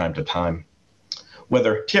space from time to time.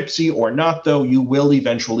 Whether tipsy or not, though, you will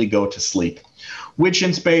eventually go to sleep, which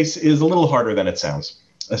in space is a little harder than it sounds.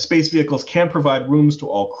 Space vehicles can provide rooms to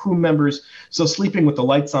all crew members, so sleeping with the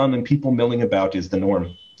lights on and people milling about is the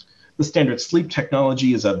norm. The standard sleep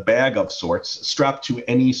technology is a bag of sorts, strapped to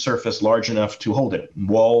any surface large enough to hold it.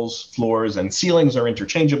 Walls, floors, and ceilings are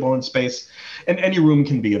interchangeable in space, and any room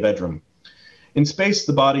can be a bedroom. In space,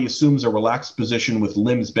 the body assumes a relaxed position with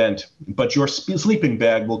limbs bent, but your sleeping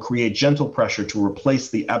bag will create gentle pressure to replace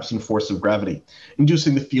the absent force of gravity,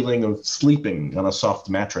 inducing the feeling of sleeping on a soft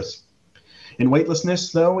mattress. In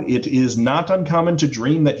weightlessness, though, it is not uncommon to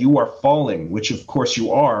dream that you are falling, which of course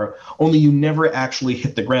you are, only you never actually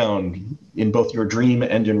hit the ground in both your dream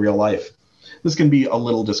and in real life. This can be a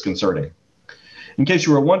little disconcerting. In case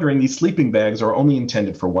you were wondering, these sleeping bags are only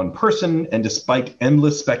intended for one person, and despite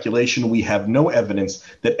endless speculation, we have no evidence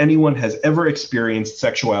that anyone has ever experienced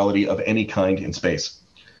sexuality of any kind in space.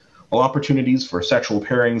 While opportunities for sexual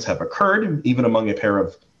pairings have occurred, even among a pair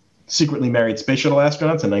of secretly married space shuttle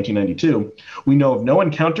astronauts in 1992, we know of no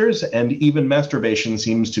encounters, and even masturbation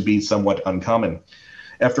seems to be somewhat uncommon.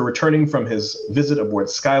 After returning from his visit aboard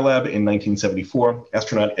Skylab in 1974,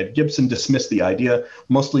 astronaut Ed Gibson dismissed the idea,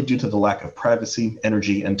 mostly due to the lack of privacy,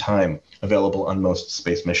 energy, and time available on most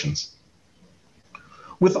space missions.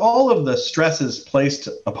 With all of the stresses placed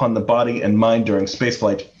upon the body and mind during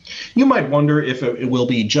spaceflight, you might wonder if it will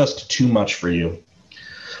be just too much for you.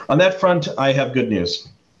 On that front, I have good news.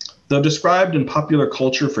 Though described in popular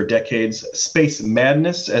culture for decades, space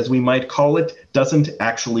madness, as we might call it, doesn't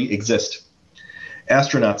actually exist.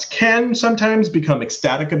 Astronauts can sometimes become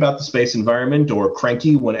ecstatic about the space environment or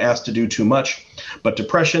cranky when asked to do too much, but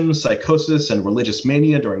depression, psychosis, and religious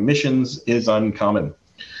mania during missions is uncommon.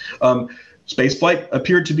 Spaceflight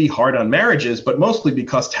appeared to be hard on marriages, but mostly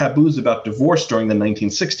because taboos about divorce during the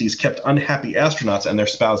 1960s kept unhappy astronauts and their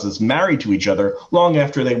spouses married to each other long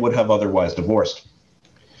after they would have otherwise divorced.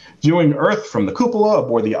 Viewing Earth from the cupola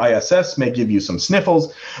aboard the ISS may give you some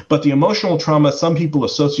sniffles, but the emotional trauma some people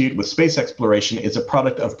associate with space exploration is a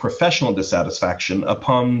product of professional dissatisfaction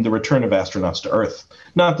upon the return of astronauts to Earth,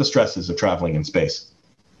 not the stresses of traveling in space.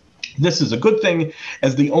 This is a good thing,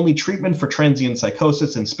 as the only treatment for transient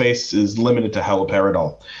psychosis in space is limited to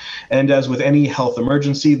haloperidol. And as with any health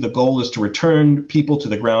emergency, the goal is to return people to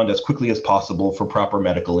the ground as quickly as possible for proper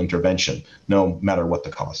medical intervention, no matter what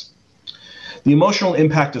the cause. The emotional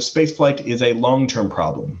impact of spaceflight is a long-term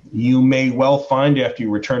problem. You may well find after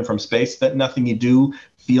you return from space that nothing you do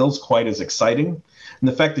feels quite as exciting. And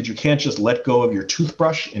the fact that you can't just let go of your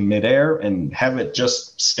toothbrush in midair and have it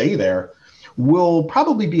just stay there will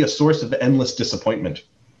probably be a source of endless disappointment.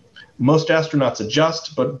 Most astronauts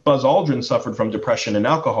adjust, but Buzz Aldrin suffered from depression and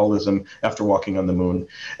alcoholism after walking on the moon,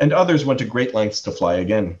 and others went to great lengths to fly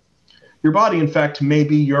again. Your body, in fact, may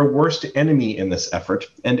be your worst enemy in this effort,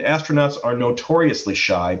 and astronauts are notoriously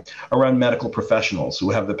shy around medical professionals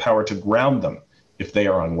who have the power to ground them if they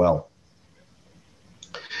are unwell.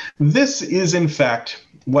 This is, in fact,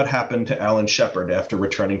 what happened to Alan Shepard after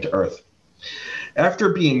returning to Earth.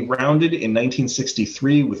 After being grounded in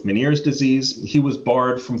 1963 with Meniere's disease, he was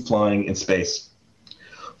barred from flying in space.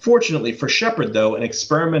 Fortunately for Shepard, though, an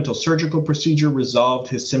experimental surgical procedure resolved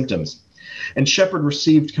his symptoms, and Shepard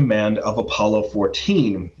received command of Apollo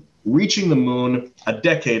 14, reaching the moon a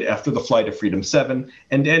decade after the flight of Freedom 7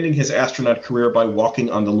 and ending his astronaut career by walking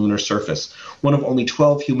on the lunar surface, one of only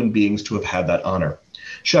 12 human beings to have had that honor.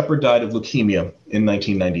 Shepard died of leukemia in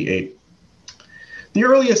 1998. The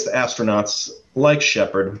earliest astronauts, like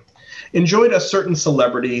Shepard, enjoyed a certain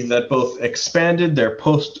celebrity that both expanded their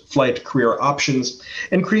post-flight career options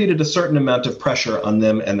and created a certain amount of pressure on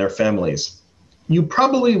them and their families. You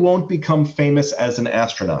probably won't become famous as an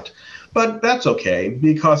astronaut, but that's okay,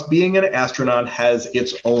 because being an astronaut has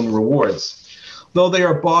its own rewards, though they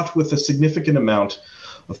are bought with a significant amount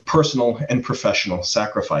of personal and professional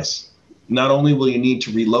sacrifice. Not only will you need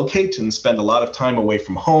to relocate and spend a lot of time away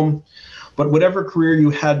from home, but whatever career you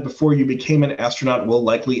had before you became an astronaut will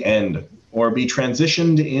likely end, or be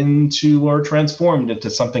transitioned into or transformed into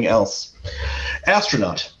something else.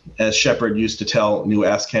 Astronaut, as Shepard used to tell new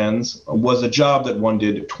Askans, was a job that one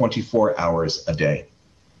did 24 hours a day.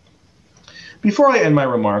 Before I end my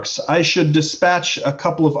remarks, I should dispatch a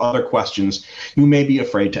couple of other questions you may be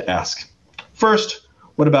afraid to ask. First,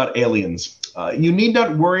 what about aliens? You need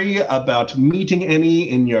not worry about meeting any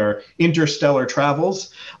in your interstellar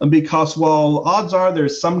travels, because while odds are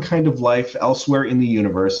there's some kind of life elsewhere in the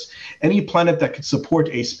universe, any planet that could support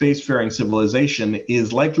a spacefaring civilization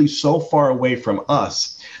is likely so far away from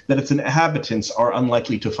us that its inhabitants are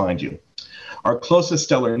unlikely to find you. Our closest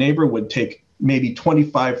stellar neighbor would take maybe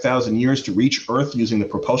 25,000 years to reach Earth using the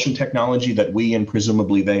propulsion technology that we and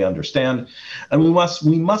presumably they understand. And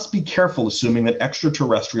we must be careful assuming that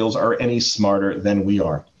extraterrestrials are any smarter than we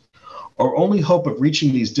are. Our only hope of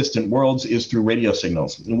reaching these distant worlds is through radio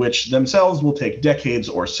signals, which themselves will take decades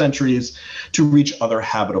or centuries to reach other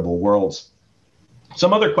habitable worlds.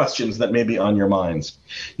 Some other questions that may be on your minds.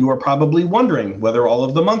 You are probably wondering whether all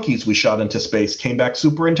of the monkeys we shot into space came back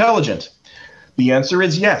super intelligent. The answer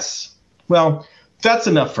is yes. Well, that's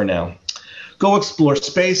enough for now. Go explore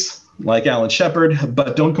space, like Alan Shepard,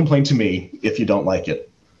 but don't complain to me if you don't like it.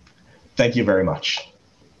 Thank you very much.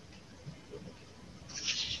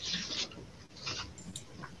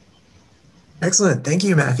 Excellent. Thank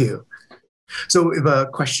you, Matthew. So we have a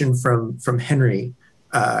question from Henry.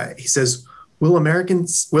 He says, will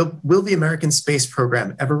the American space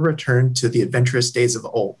program ever return to the adventurous days of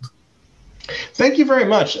old? Thank you very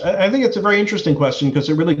much. I think it's a very interesting question because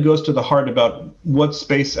it really goes to the heart about what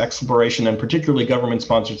space exploration and particularly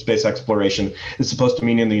government-sponsored space exploration is supposed to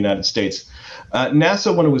mean in the United States.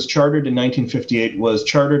 NASA, when it was chartered in 1958, was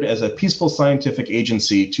chartered as a peaceful scientific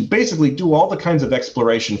agency to basically do all the kinds of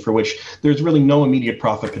exploration for which there's really no immediate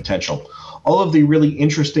profit potential. All of the really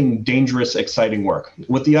interesting, dangerous, exciting work,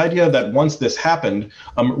 with the idea that once this happened,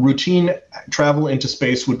 routine travel into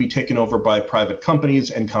space would be taken over by private companies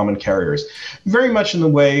and common carriers, very much in the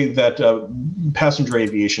way that passenger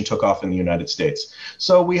aviation took off in the United States.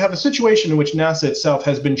 So we have a situation in which NASA itself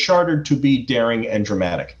has been chartered to be daring and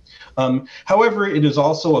dramatic. However, it is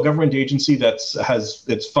also a government agency that has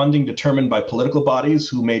its funding determined by political bodies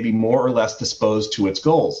who may be more or less disposed to its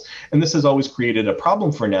goals. And this has always created a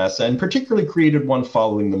problem for NASA, and particularly created one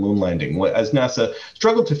following the moon landing, as NASA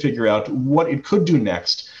struggled to figure out what it could do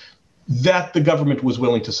next that the government was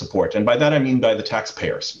willing to support. And by that, I mean by the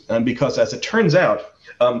taxpayers. Because as it turns out,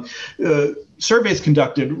 surveys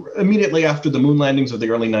conducted immediately after the moon landings of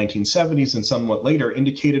the early 1970s and somewhat later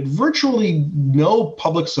indicated virtually no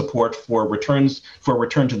public support for return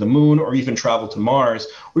to the moon or even travel to Mars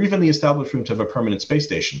or even the establishment of a permanent space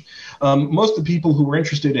station. Most of the people who were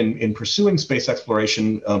interested in pursuing space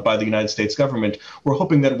exploration by the United States government were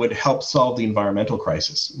hoping that it would help solve the environmental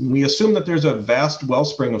crisis. We assume that there's a vast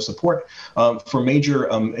wellspring of support for major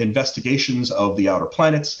investigations of the outer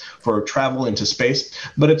planets, for travel into space,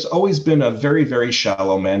 but it's always been a very, very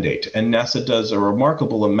shallow mandate. And NASA does a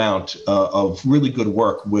remarkable amount of really good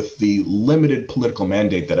work with the limited political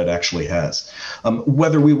mandate that it actually has.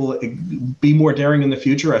 Whether we will be more daring in the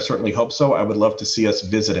future, I certainly hope so. I would love to see us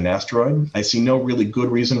visit an asteroid. I see no really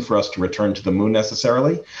good reason for us to return to the moon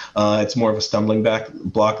necessarily. It's more of a stumbling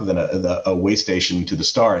block than a way station to the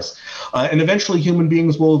stars. And eventually human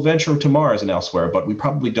beings will venture to Mars and elsewhere, but we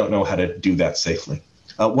probably don't know how to do that safely.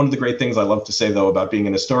 One of the great things I love to say, though, about being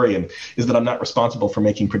an historian is that I'm not responsible for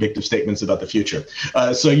making predictive statements about the future.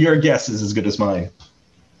 So your guess is as good as mine.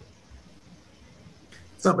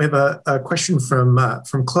 So we have a question from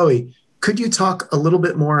Chloe. Could you talk a little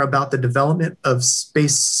bit more about the development of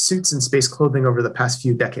space suits and space clothing over the past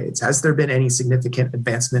few decades? Has there been any significant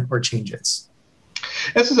advancement or changes?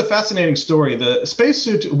 This is a fascinating story. The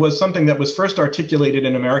spacesuit was something that was first articulated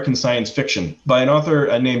in American science fiction by an author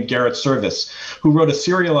named Garrett Serviss, who wrote a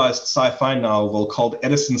serialized sci-fi novel called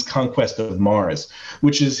Edison's Conquest of Mars,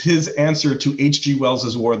 which is his answer to H.G.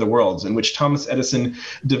 Wells's War of the Worlds, in which Thomas Edison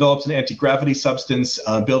develops an anti-gravity substance,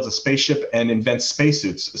 builds a spaceship, and invents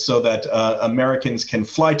spacesuits so that Americans can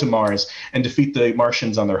fly to Mars and defeat the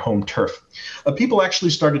Martians on their home turf. People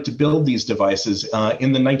actually started to build these devices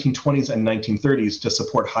in the 1920s and 1930s to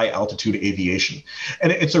support high-altitude aviation.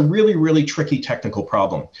 And it's a really, really tricky technical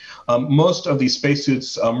problem. Most of these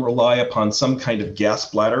spacesuits rely upon some kind of gas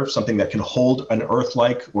bladder, something that can hold an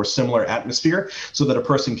Earth-like or similar atmosphere so that a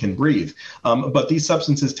person can breathe. But these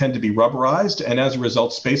substances tend to be rubberized, and as a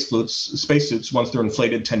result, spacesuits, once they're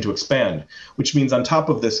inflated, tend to expand, which means on top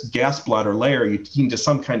of this gas bladder layer, you need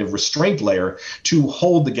some kind of restraint layer to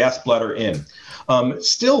hold the gas bladder in.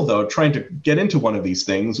 Still, though, trying to get into one of these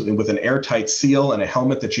things with an airtight seal and a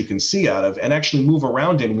helmet that you can see out of and actually move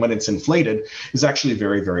around in when it's inflated is actually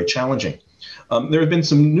very, very challenging. There has been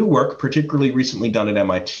some new work, particularly recently done at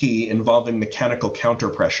MIT, involving mechanical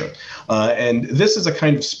counterpressure. And this is a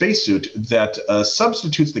kind of spacesuit that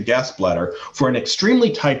substitutes the gas bladder for an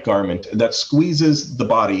extremely tight garment that squeezes the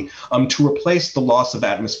body to replace the loss of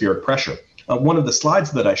atmospheric pressure. One of the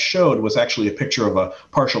slides that I showed was actually a picture of a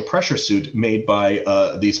partial pressure suit made by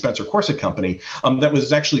the Spencer Corset Company that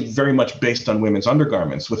was actually very much based on women's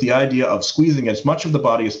undergarments, with the idea of squeezing as much of the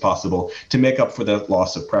body as possible to make up for the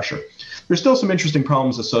loss of pressure. There's still some interesting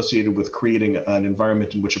problems associated with creating an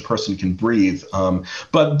environment in which a person can breathe.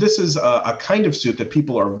 But this is a kind of suit that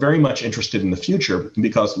people are very much interested in the future,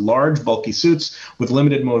 because large, bulky suits with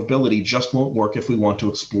limited mobility just won't work if we want to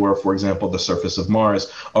explore, for example, the surface of Mars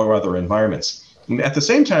or other environments. At the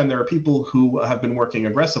same time, there are people who have been working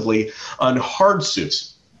aggressively on hard suits.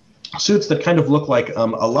 Suits that kind of look like a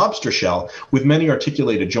lobster shell with many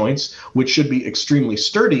articulated joints, which should be extremely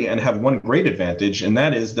sturdy and have one great advantage, and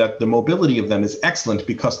that is that the mobility of them is excellent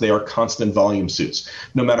because they are constant volume suits.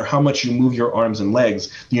 No matter how much you move your arms and legs,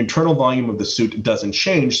 the internal volume of the suit doesn't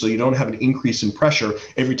change, so you don't have an increase in pressure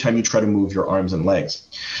every time you try to move your arms and legs.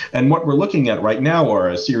 And what we're looking at right now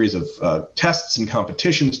are a series of tests and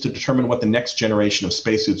competitions to determine what the next generation of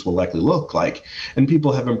spacesuits will likely look like. And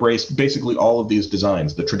people have embraced basically all of these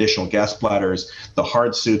designs, the traditional gas bladders, the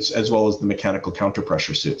hard suits, as well as the mechanical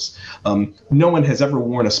counterpressure suits. No one has ever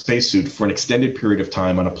worn a spacesuit for an extended period of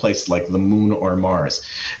time on a place like the Moon or Mars.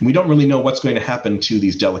 And we don't really know what's going to happen to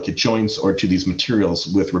these delicate joints or to these materials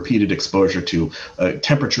with repeated exposure to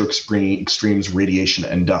temperature extremes, radiation,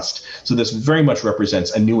 and dust. So this very much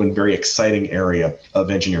represents a new and very exciting area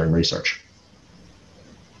of engineering research.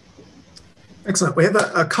 Excellent. We have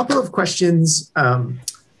a couple of questions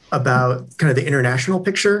about kind of the international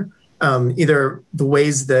picture, either the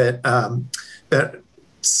ways that that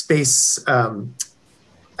space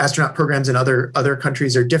astronaut programs in other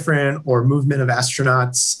countries are different, or movement of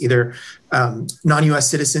astronauts, either non-U.S.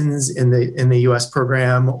 citizens in the U.S.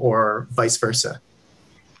 program or vice versa.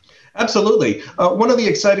 Absolutely. One of the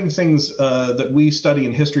exciting things that we study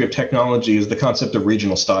in history of technology is the concept of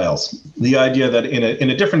regional styles. The idea that in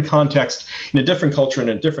a different context, in a different culture, in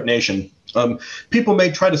a different nation, people may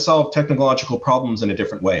try to solve technological problems in a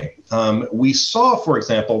different way. We saw, for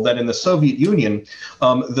example, that in the Soviet Union,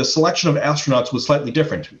 the selection of astronauts was slightly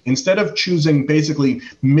different. Instead of choosing basically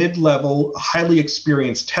mid-level, highly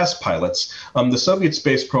experienced test pilots, the Soviet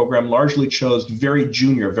space program largely chose very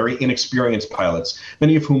junior, very inexperienced pilots,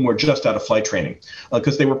 many of whom were just out of flight training,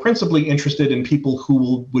 because they were principally interested in people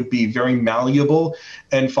who would be very malleable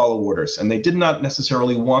and follow orders. And they did not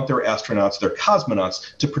necessarily want their astronauts, their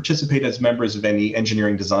cosmonauts, to participate as members of any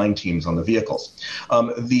engineering design teams on the vehicles.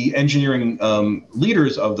 The engineering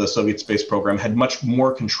leaders of the Soviet space program had much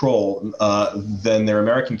more control than their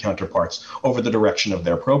American counterparts over the direction of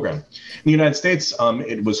their program. In the United States,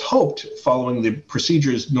 it was hoped, following the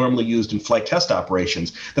procedures normally used in flight test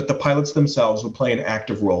operations, that the pilots themselves would play an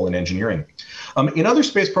active role in engineering. In other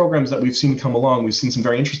space programs that we've seen come along, we've seen some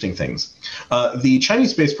very interesting things. The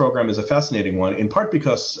Chinese space program is a fascinating one, in part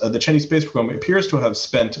because the Chinese space program appears to have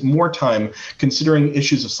spent more time considering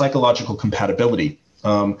issues of psychological compatibility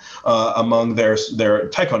among their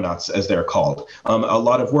taikonauts, as they're called. A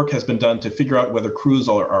lot of work has been done to figure out whether crews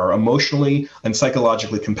are emotionally and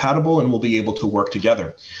psychologically compatible and will be able to work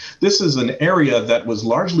together. This is an area that was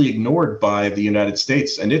largely ignored by the United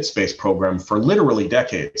States and its space program for literally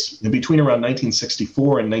decades. And between around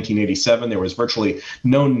 1964 and 1987, there was virtually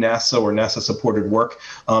no NASA or NASA-supported work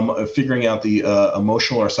figuring out the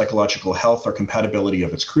emotional or psychological health or compatibility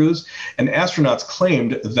of its crews. And astronauts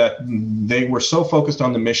claimed that they were so focused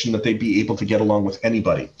on the mission that they'd be able to get along with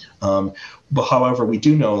anybody. But however, we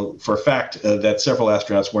do know for a fact that several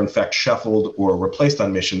astronauts were in fact shuffled or replaced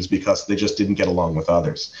on missions because they just didn't get along with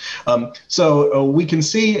others. So we can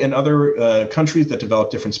see in other countries that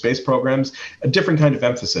develop different space programs a different kind of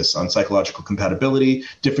emphasis on psychological compatibility,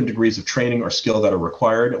 different degrees of training or skill that are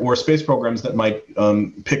required, or space programs that might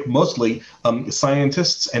pick mostly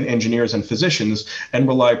scientists and engineers and physicians and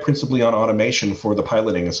rely principally on automation for the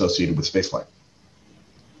piloting associated with spaceflight.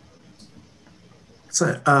 So,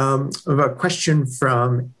 we have a question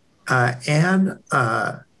from Anne.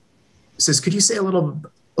 Says, could you say a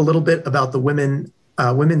little bit about the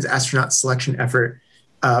women's astronaut selection effort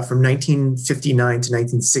from 1959 to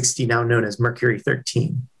 1960, now known as Mercury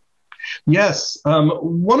 13? Yes.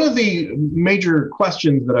 One of the major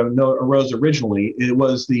questions that I know arose originally, it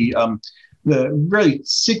was the really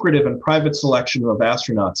secretive and private selection of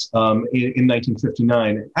astronauts in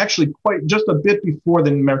 1959. Actually, quite just a bit before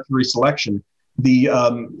the Mercury selection, the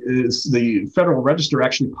Federal Register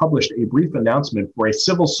actually published a brief announcement for a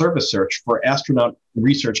civil service search for astronaut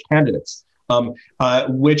research candidates,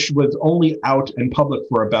 which was only out and public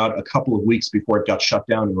for about a couple of weeks before it got shut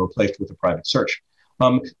down and replaced with a private search.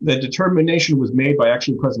 The determination was made by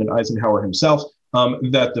actually President Eisenhower himself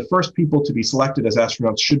that the first people to be selected as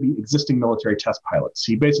astronauts should be existing military test pilots.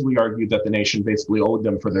 He basically argued that the nation basically owed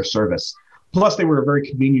them for their service. Plus, they were a very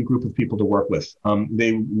convenient group of people to work with.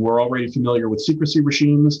 They were already familiar with secrecy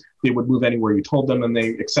regimes. They would move anywhere you told them, and they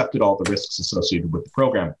accepted all the risks associated with the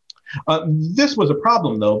program. This was a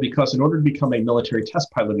problem, though, because in order to become a military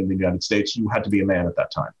test pilot in the United States, you had to be a man at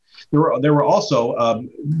that time. There were also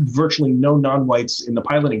virtually no non-whites in the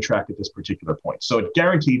piloting track at this particular point. So it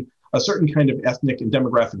guaranteed a certain kind of ethnic and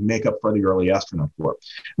demographic makeup for the early astronaut corps.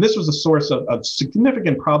 And this was a source of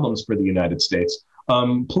significant problems for the United States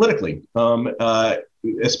politically,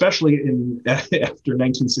 especially after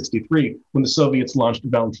 1963, when the Soviets launched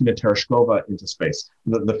Valentina Tereshkova into space,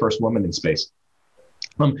 the first woman in space.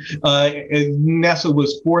 NASA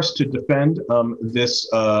was forced to defend this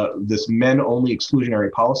men-only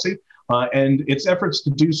exclusionary policy, and its efforts to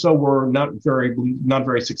do so were not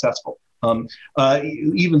very successful.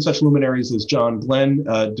 Even such luminaries as John Glenn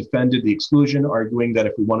defended the exclusion, arguing that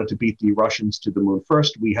if we wanted to beat the Russians to the moon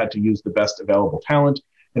first, we had to use the best available talent,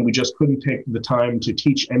 and we just couldn't take the time to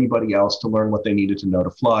teach anybody else to learn what they needed to know to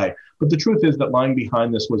fly. But the truth is that lying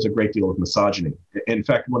behind this was a great deal of misogyny. In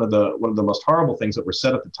fact, one of the most horrible things that were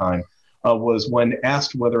said at the time was when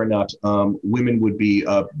asked whether or not women would be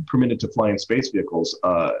permitted to fly in space vehicles.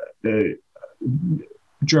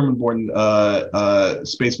 German-born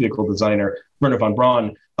space vehicle designer Werner von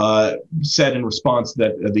Braun said in response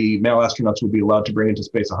that the male astronauts would be allowed to bring into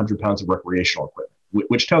space 100 pounds of recreational equipment,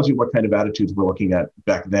 which tells you what kind of attitudes we're looking at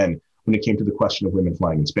back then when it came to the question of women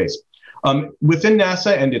flying in space. Within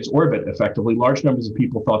NASA and its orbit, effectively, large numbers of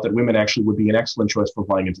people thought that women actually would be an excellent choice for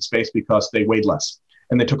flying into space because they weighed less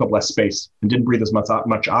and they took up less space and didn't breathe as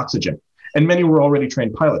much oxygen. And many were already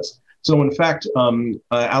trained pilots. So in fact,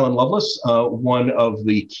 Alan Lovelace, one of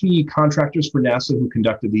the key contractors for NASA who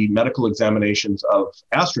conducted the medical examinations of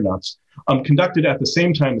astronauts, conducted at the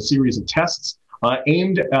same time a series of tests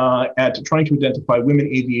aimed at trying to identify women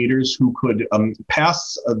aviators who could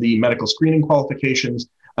pass the medical screening qualifications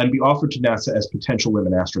and be offered to NASA as potential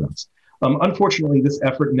women astronauts. Unfortunately, this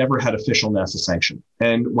effort never had official NASA sanction.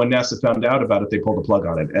 And when NASA found out about it, they pulled the plug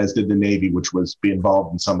on it, as did the Navy, which was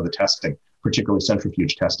involved in some of the testing, particularly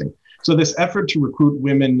centrifuge testing. So this effort to recruit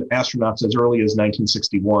women astronauts as early as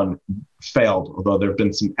 1961 failed, although there have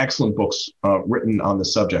been some excellent books written on the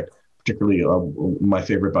subject, particularly my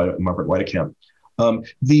favorite by Margaret Weitekamp.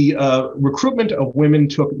 The recruitment of women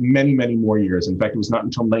took many, many more years. In fact, it was not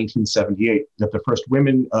until 1978 that the first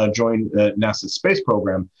women joined NASA's space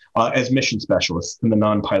program as mission specialists in the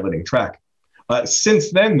non-piloting track.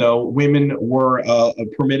 Since then, though, women were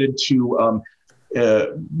permitted to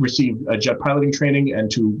receive jet piloting training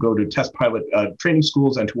and to go to test pilot training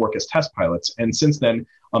schools and to work as test pilots. And since then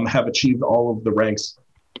have achieved all of the ranks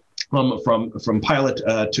from pilot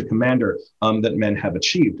to commander that men have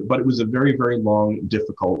achieved. But it was a very, very long,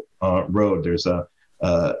 difficult road. There's a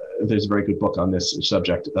very good book on this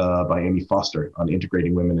subject by Amy Foster on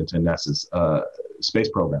integrating women into NASA's space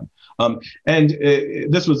program.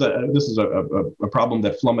 This is a problem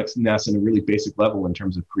that flummoxed NASA on a really basic level in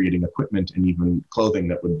terms of creating equipment and even clothing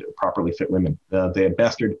that would properly fit women. They had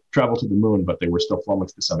mastered travel to the moon, but they were still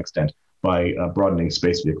flummoxed to some extent by broadening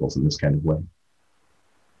space vehicles in this kind of way.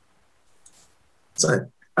 So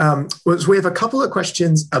we have a couple of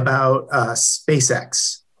questions about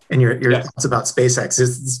SpaceX and your thoughts about SpaceX.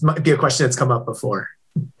 This might be a question that's come up before.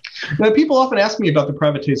 Now, people often ask me about the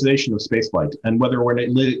privatization of spaceflight and whether we're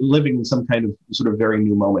living in some kind of sort of very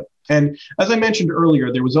new moment. And as I mentioned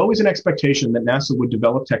earlier, there was always an expectation that NASA would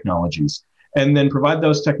develop technologies and then provide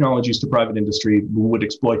those technologies to private industry who would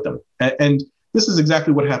exploit them. And this is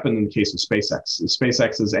exactly what happened in the case of SpaceX.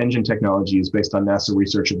 SpaceX's engine technology is based on NASA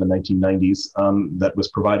research of the 1990s that was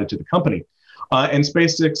provided to the company. And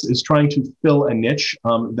SpaceX is trying to fill a niche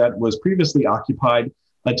that was previously occupied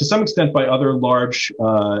to some extent by other large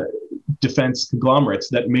defense conglomerates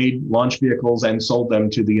that made launch vehicles and sold them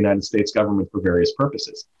to the United States government for various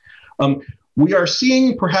purposes. We are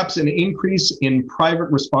seeing perhaps an increase in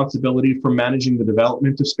private responsibility for managing the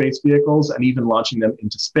development of space vehicles and even launching them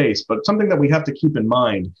into space. But something that we have to keep in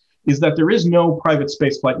mind is that there is no private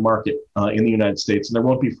spaceflight market in the United States, and there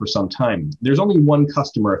won't be for some time. There's only one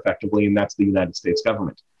customer effectively, and that's the United States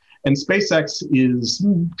government. And SpaceX is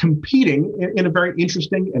competing in a very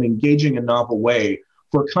interesting and engaging and novel way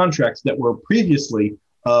for contracts that were previously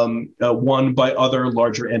won by other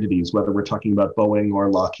larger entities, whether we're talking about Boeing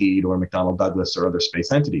or Lockheed or McDonnell Douglas or other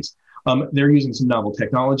space entities. They're using some novel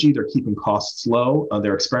technology. They're keeping costs low.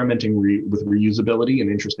 They're experimenting with reusability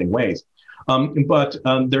in interesting ways. But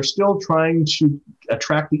they're still trying to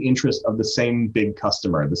attract the interest of the same big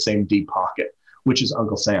customer, the same deep pocket, which is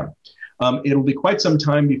Uncle Sam. It'll be quite some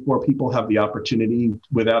time before people have the opportunity,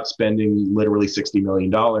 without spending literally $60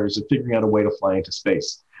 million, of figuring out a way to fly into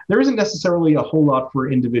space. There isn't necessarily a whole lot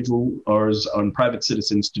for individuals and private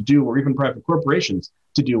citizens to do, or even private corporations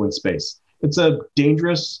to do in space. It's a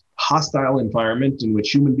dangerous, hostile environment in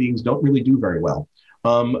which human beings don't really do very well.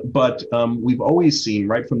 But we've always seen,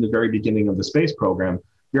 right from the very beginning of the space program,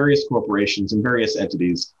 various corporations and various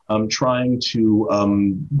entities trying to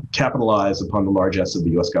capitalize upon the largesse of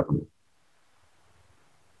the U.S. government.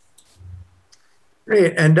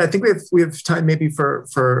 Great, and I think we have time maybe for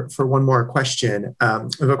one more question. We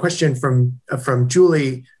have a question from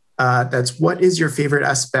Julie. That's, what is your favorite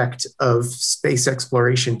aspect of space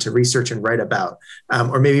exploration to research and write about,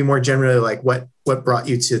 or maybe more generally, like what brought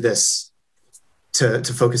you to this, to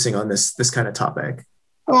focusing on this kind of topic?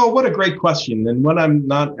 Oh, what a great question, and one I'm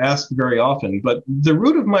not asked very often. But the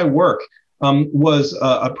root of my work was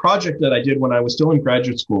a project that I did when I was still in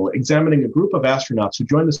graduate school, examining a group of astronauts who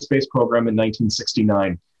joined the space program in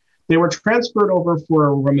 1969. They were transferred over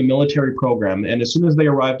from a military program, and as soon as they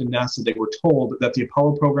arrived in NASA, they were told that the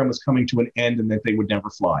Apollo program was coming to an end and that they would never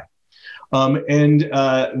fly.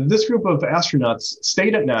 This group of astronauts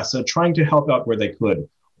stayed at NASA trying to help out where they could,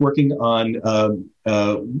 working on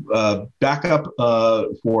backup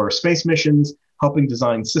for space missions, helping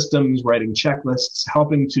design systems, writing checklists,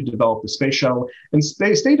 helping to develop the space shuttle, and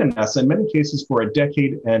they stayed in NASA in many cases for a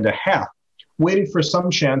decade and a half, waiting for some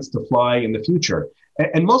chance to fly in the future.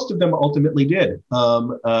 And most of them ultimately did.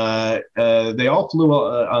 They all flew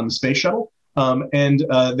on the space shuttle, and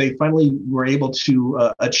they finally were able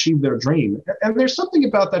to achieve their dream. And there's something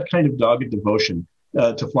about that kind of dogged devotion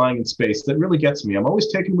to flying in space that really gets me. I'm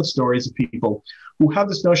always taken with stories of people who have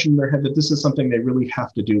this notion in their head that this is something they really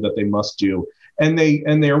have to do, that they must do. And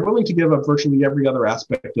they are willing to give up virtually every other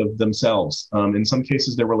aspect of themselves. In some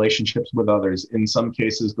cases, their relationships with others. In some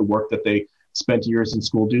cases, the work that they spent years in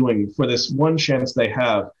school doing for this one chance they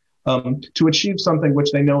have to achieve something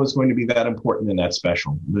which they know is going to be that important and that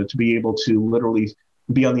special, to be able to literally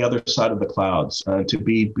be on the other side of the clouds, to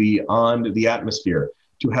be beyond the atmosphere,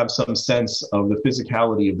 to have some sense of the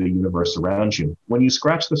physicality of the universe around you. When you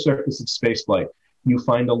scratch the surface of spaceflight, you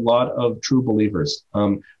find a lot of true believers,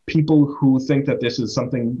 people who think that this is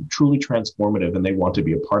something truly transformative and they want to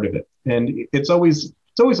be a part of it. And it's always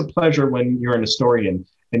a pleasure when you're an historian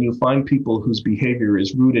and you find people whose behavior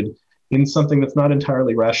is rooted in something that's not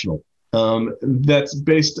entirely rational, that's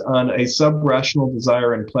based on a sub-rational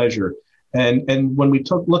desire and pleasure. And when we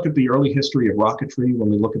look at the early history of rocketry, when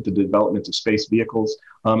we look at the development of space vehicles,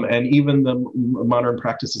 and even the modern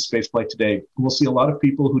practice of spaceflight today, we'll see a lot of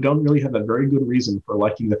people who don't really have a very good reason for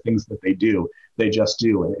liking the things that they do. They just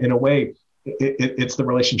do. And in a way, it's the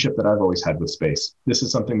relationship that I've always had with space. This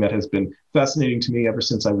is something that has been fascinating to me ever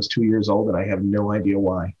since I was 2 years old, and I have no idea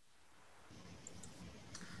why.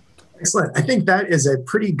 Excellent. I think that is a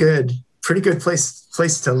pretty good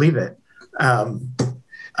place to leave it.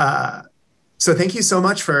 So thank you so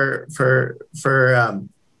much for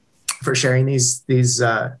sharing these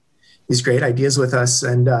great ideas with us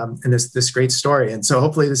and this great story. And so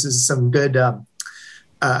hopefully this is some good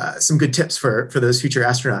tips for those future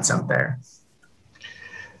astronauts out there.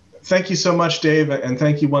 Thank you so much, Dave, and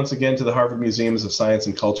thank you once again to the Harvard Museums of Science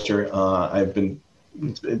and Culture. I've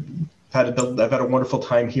had a wonderful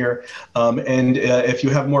time here. And if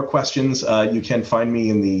you have more questions, you can find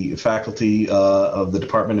me in the faculty of the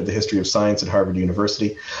Department of the History of Science at Harvard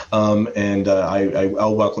University. And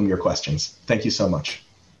I'll welcome your questions. Thank you so much.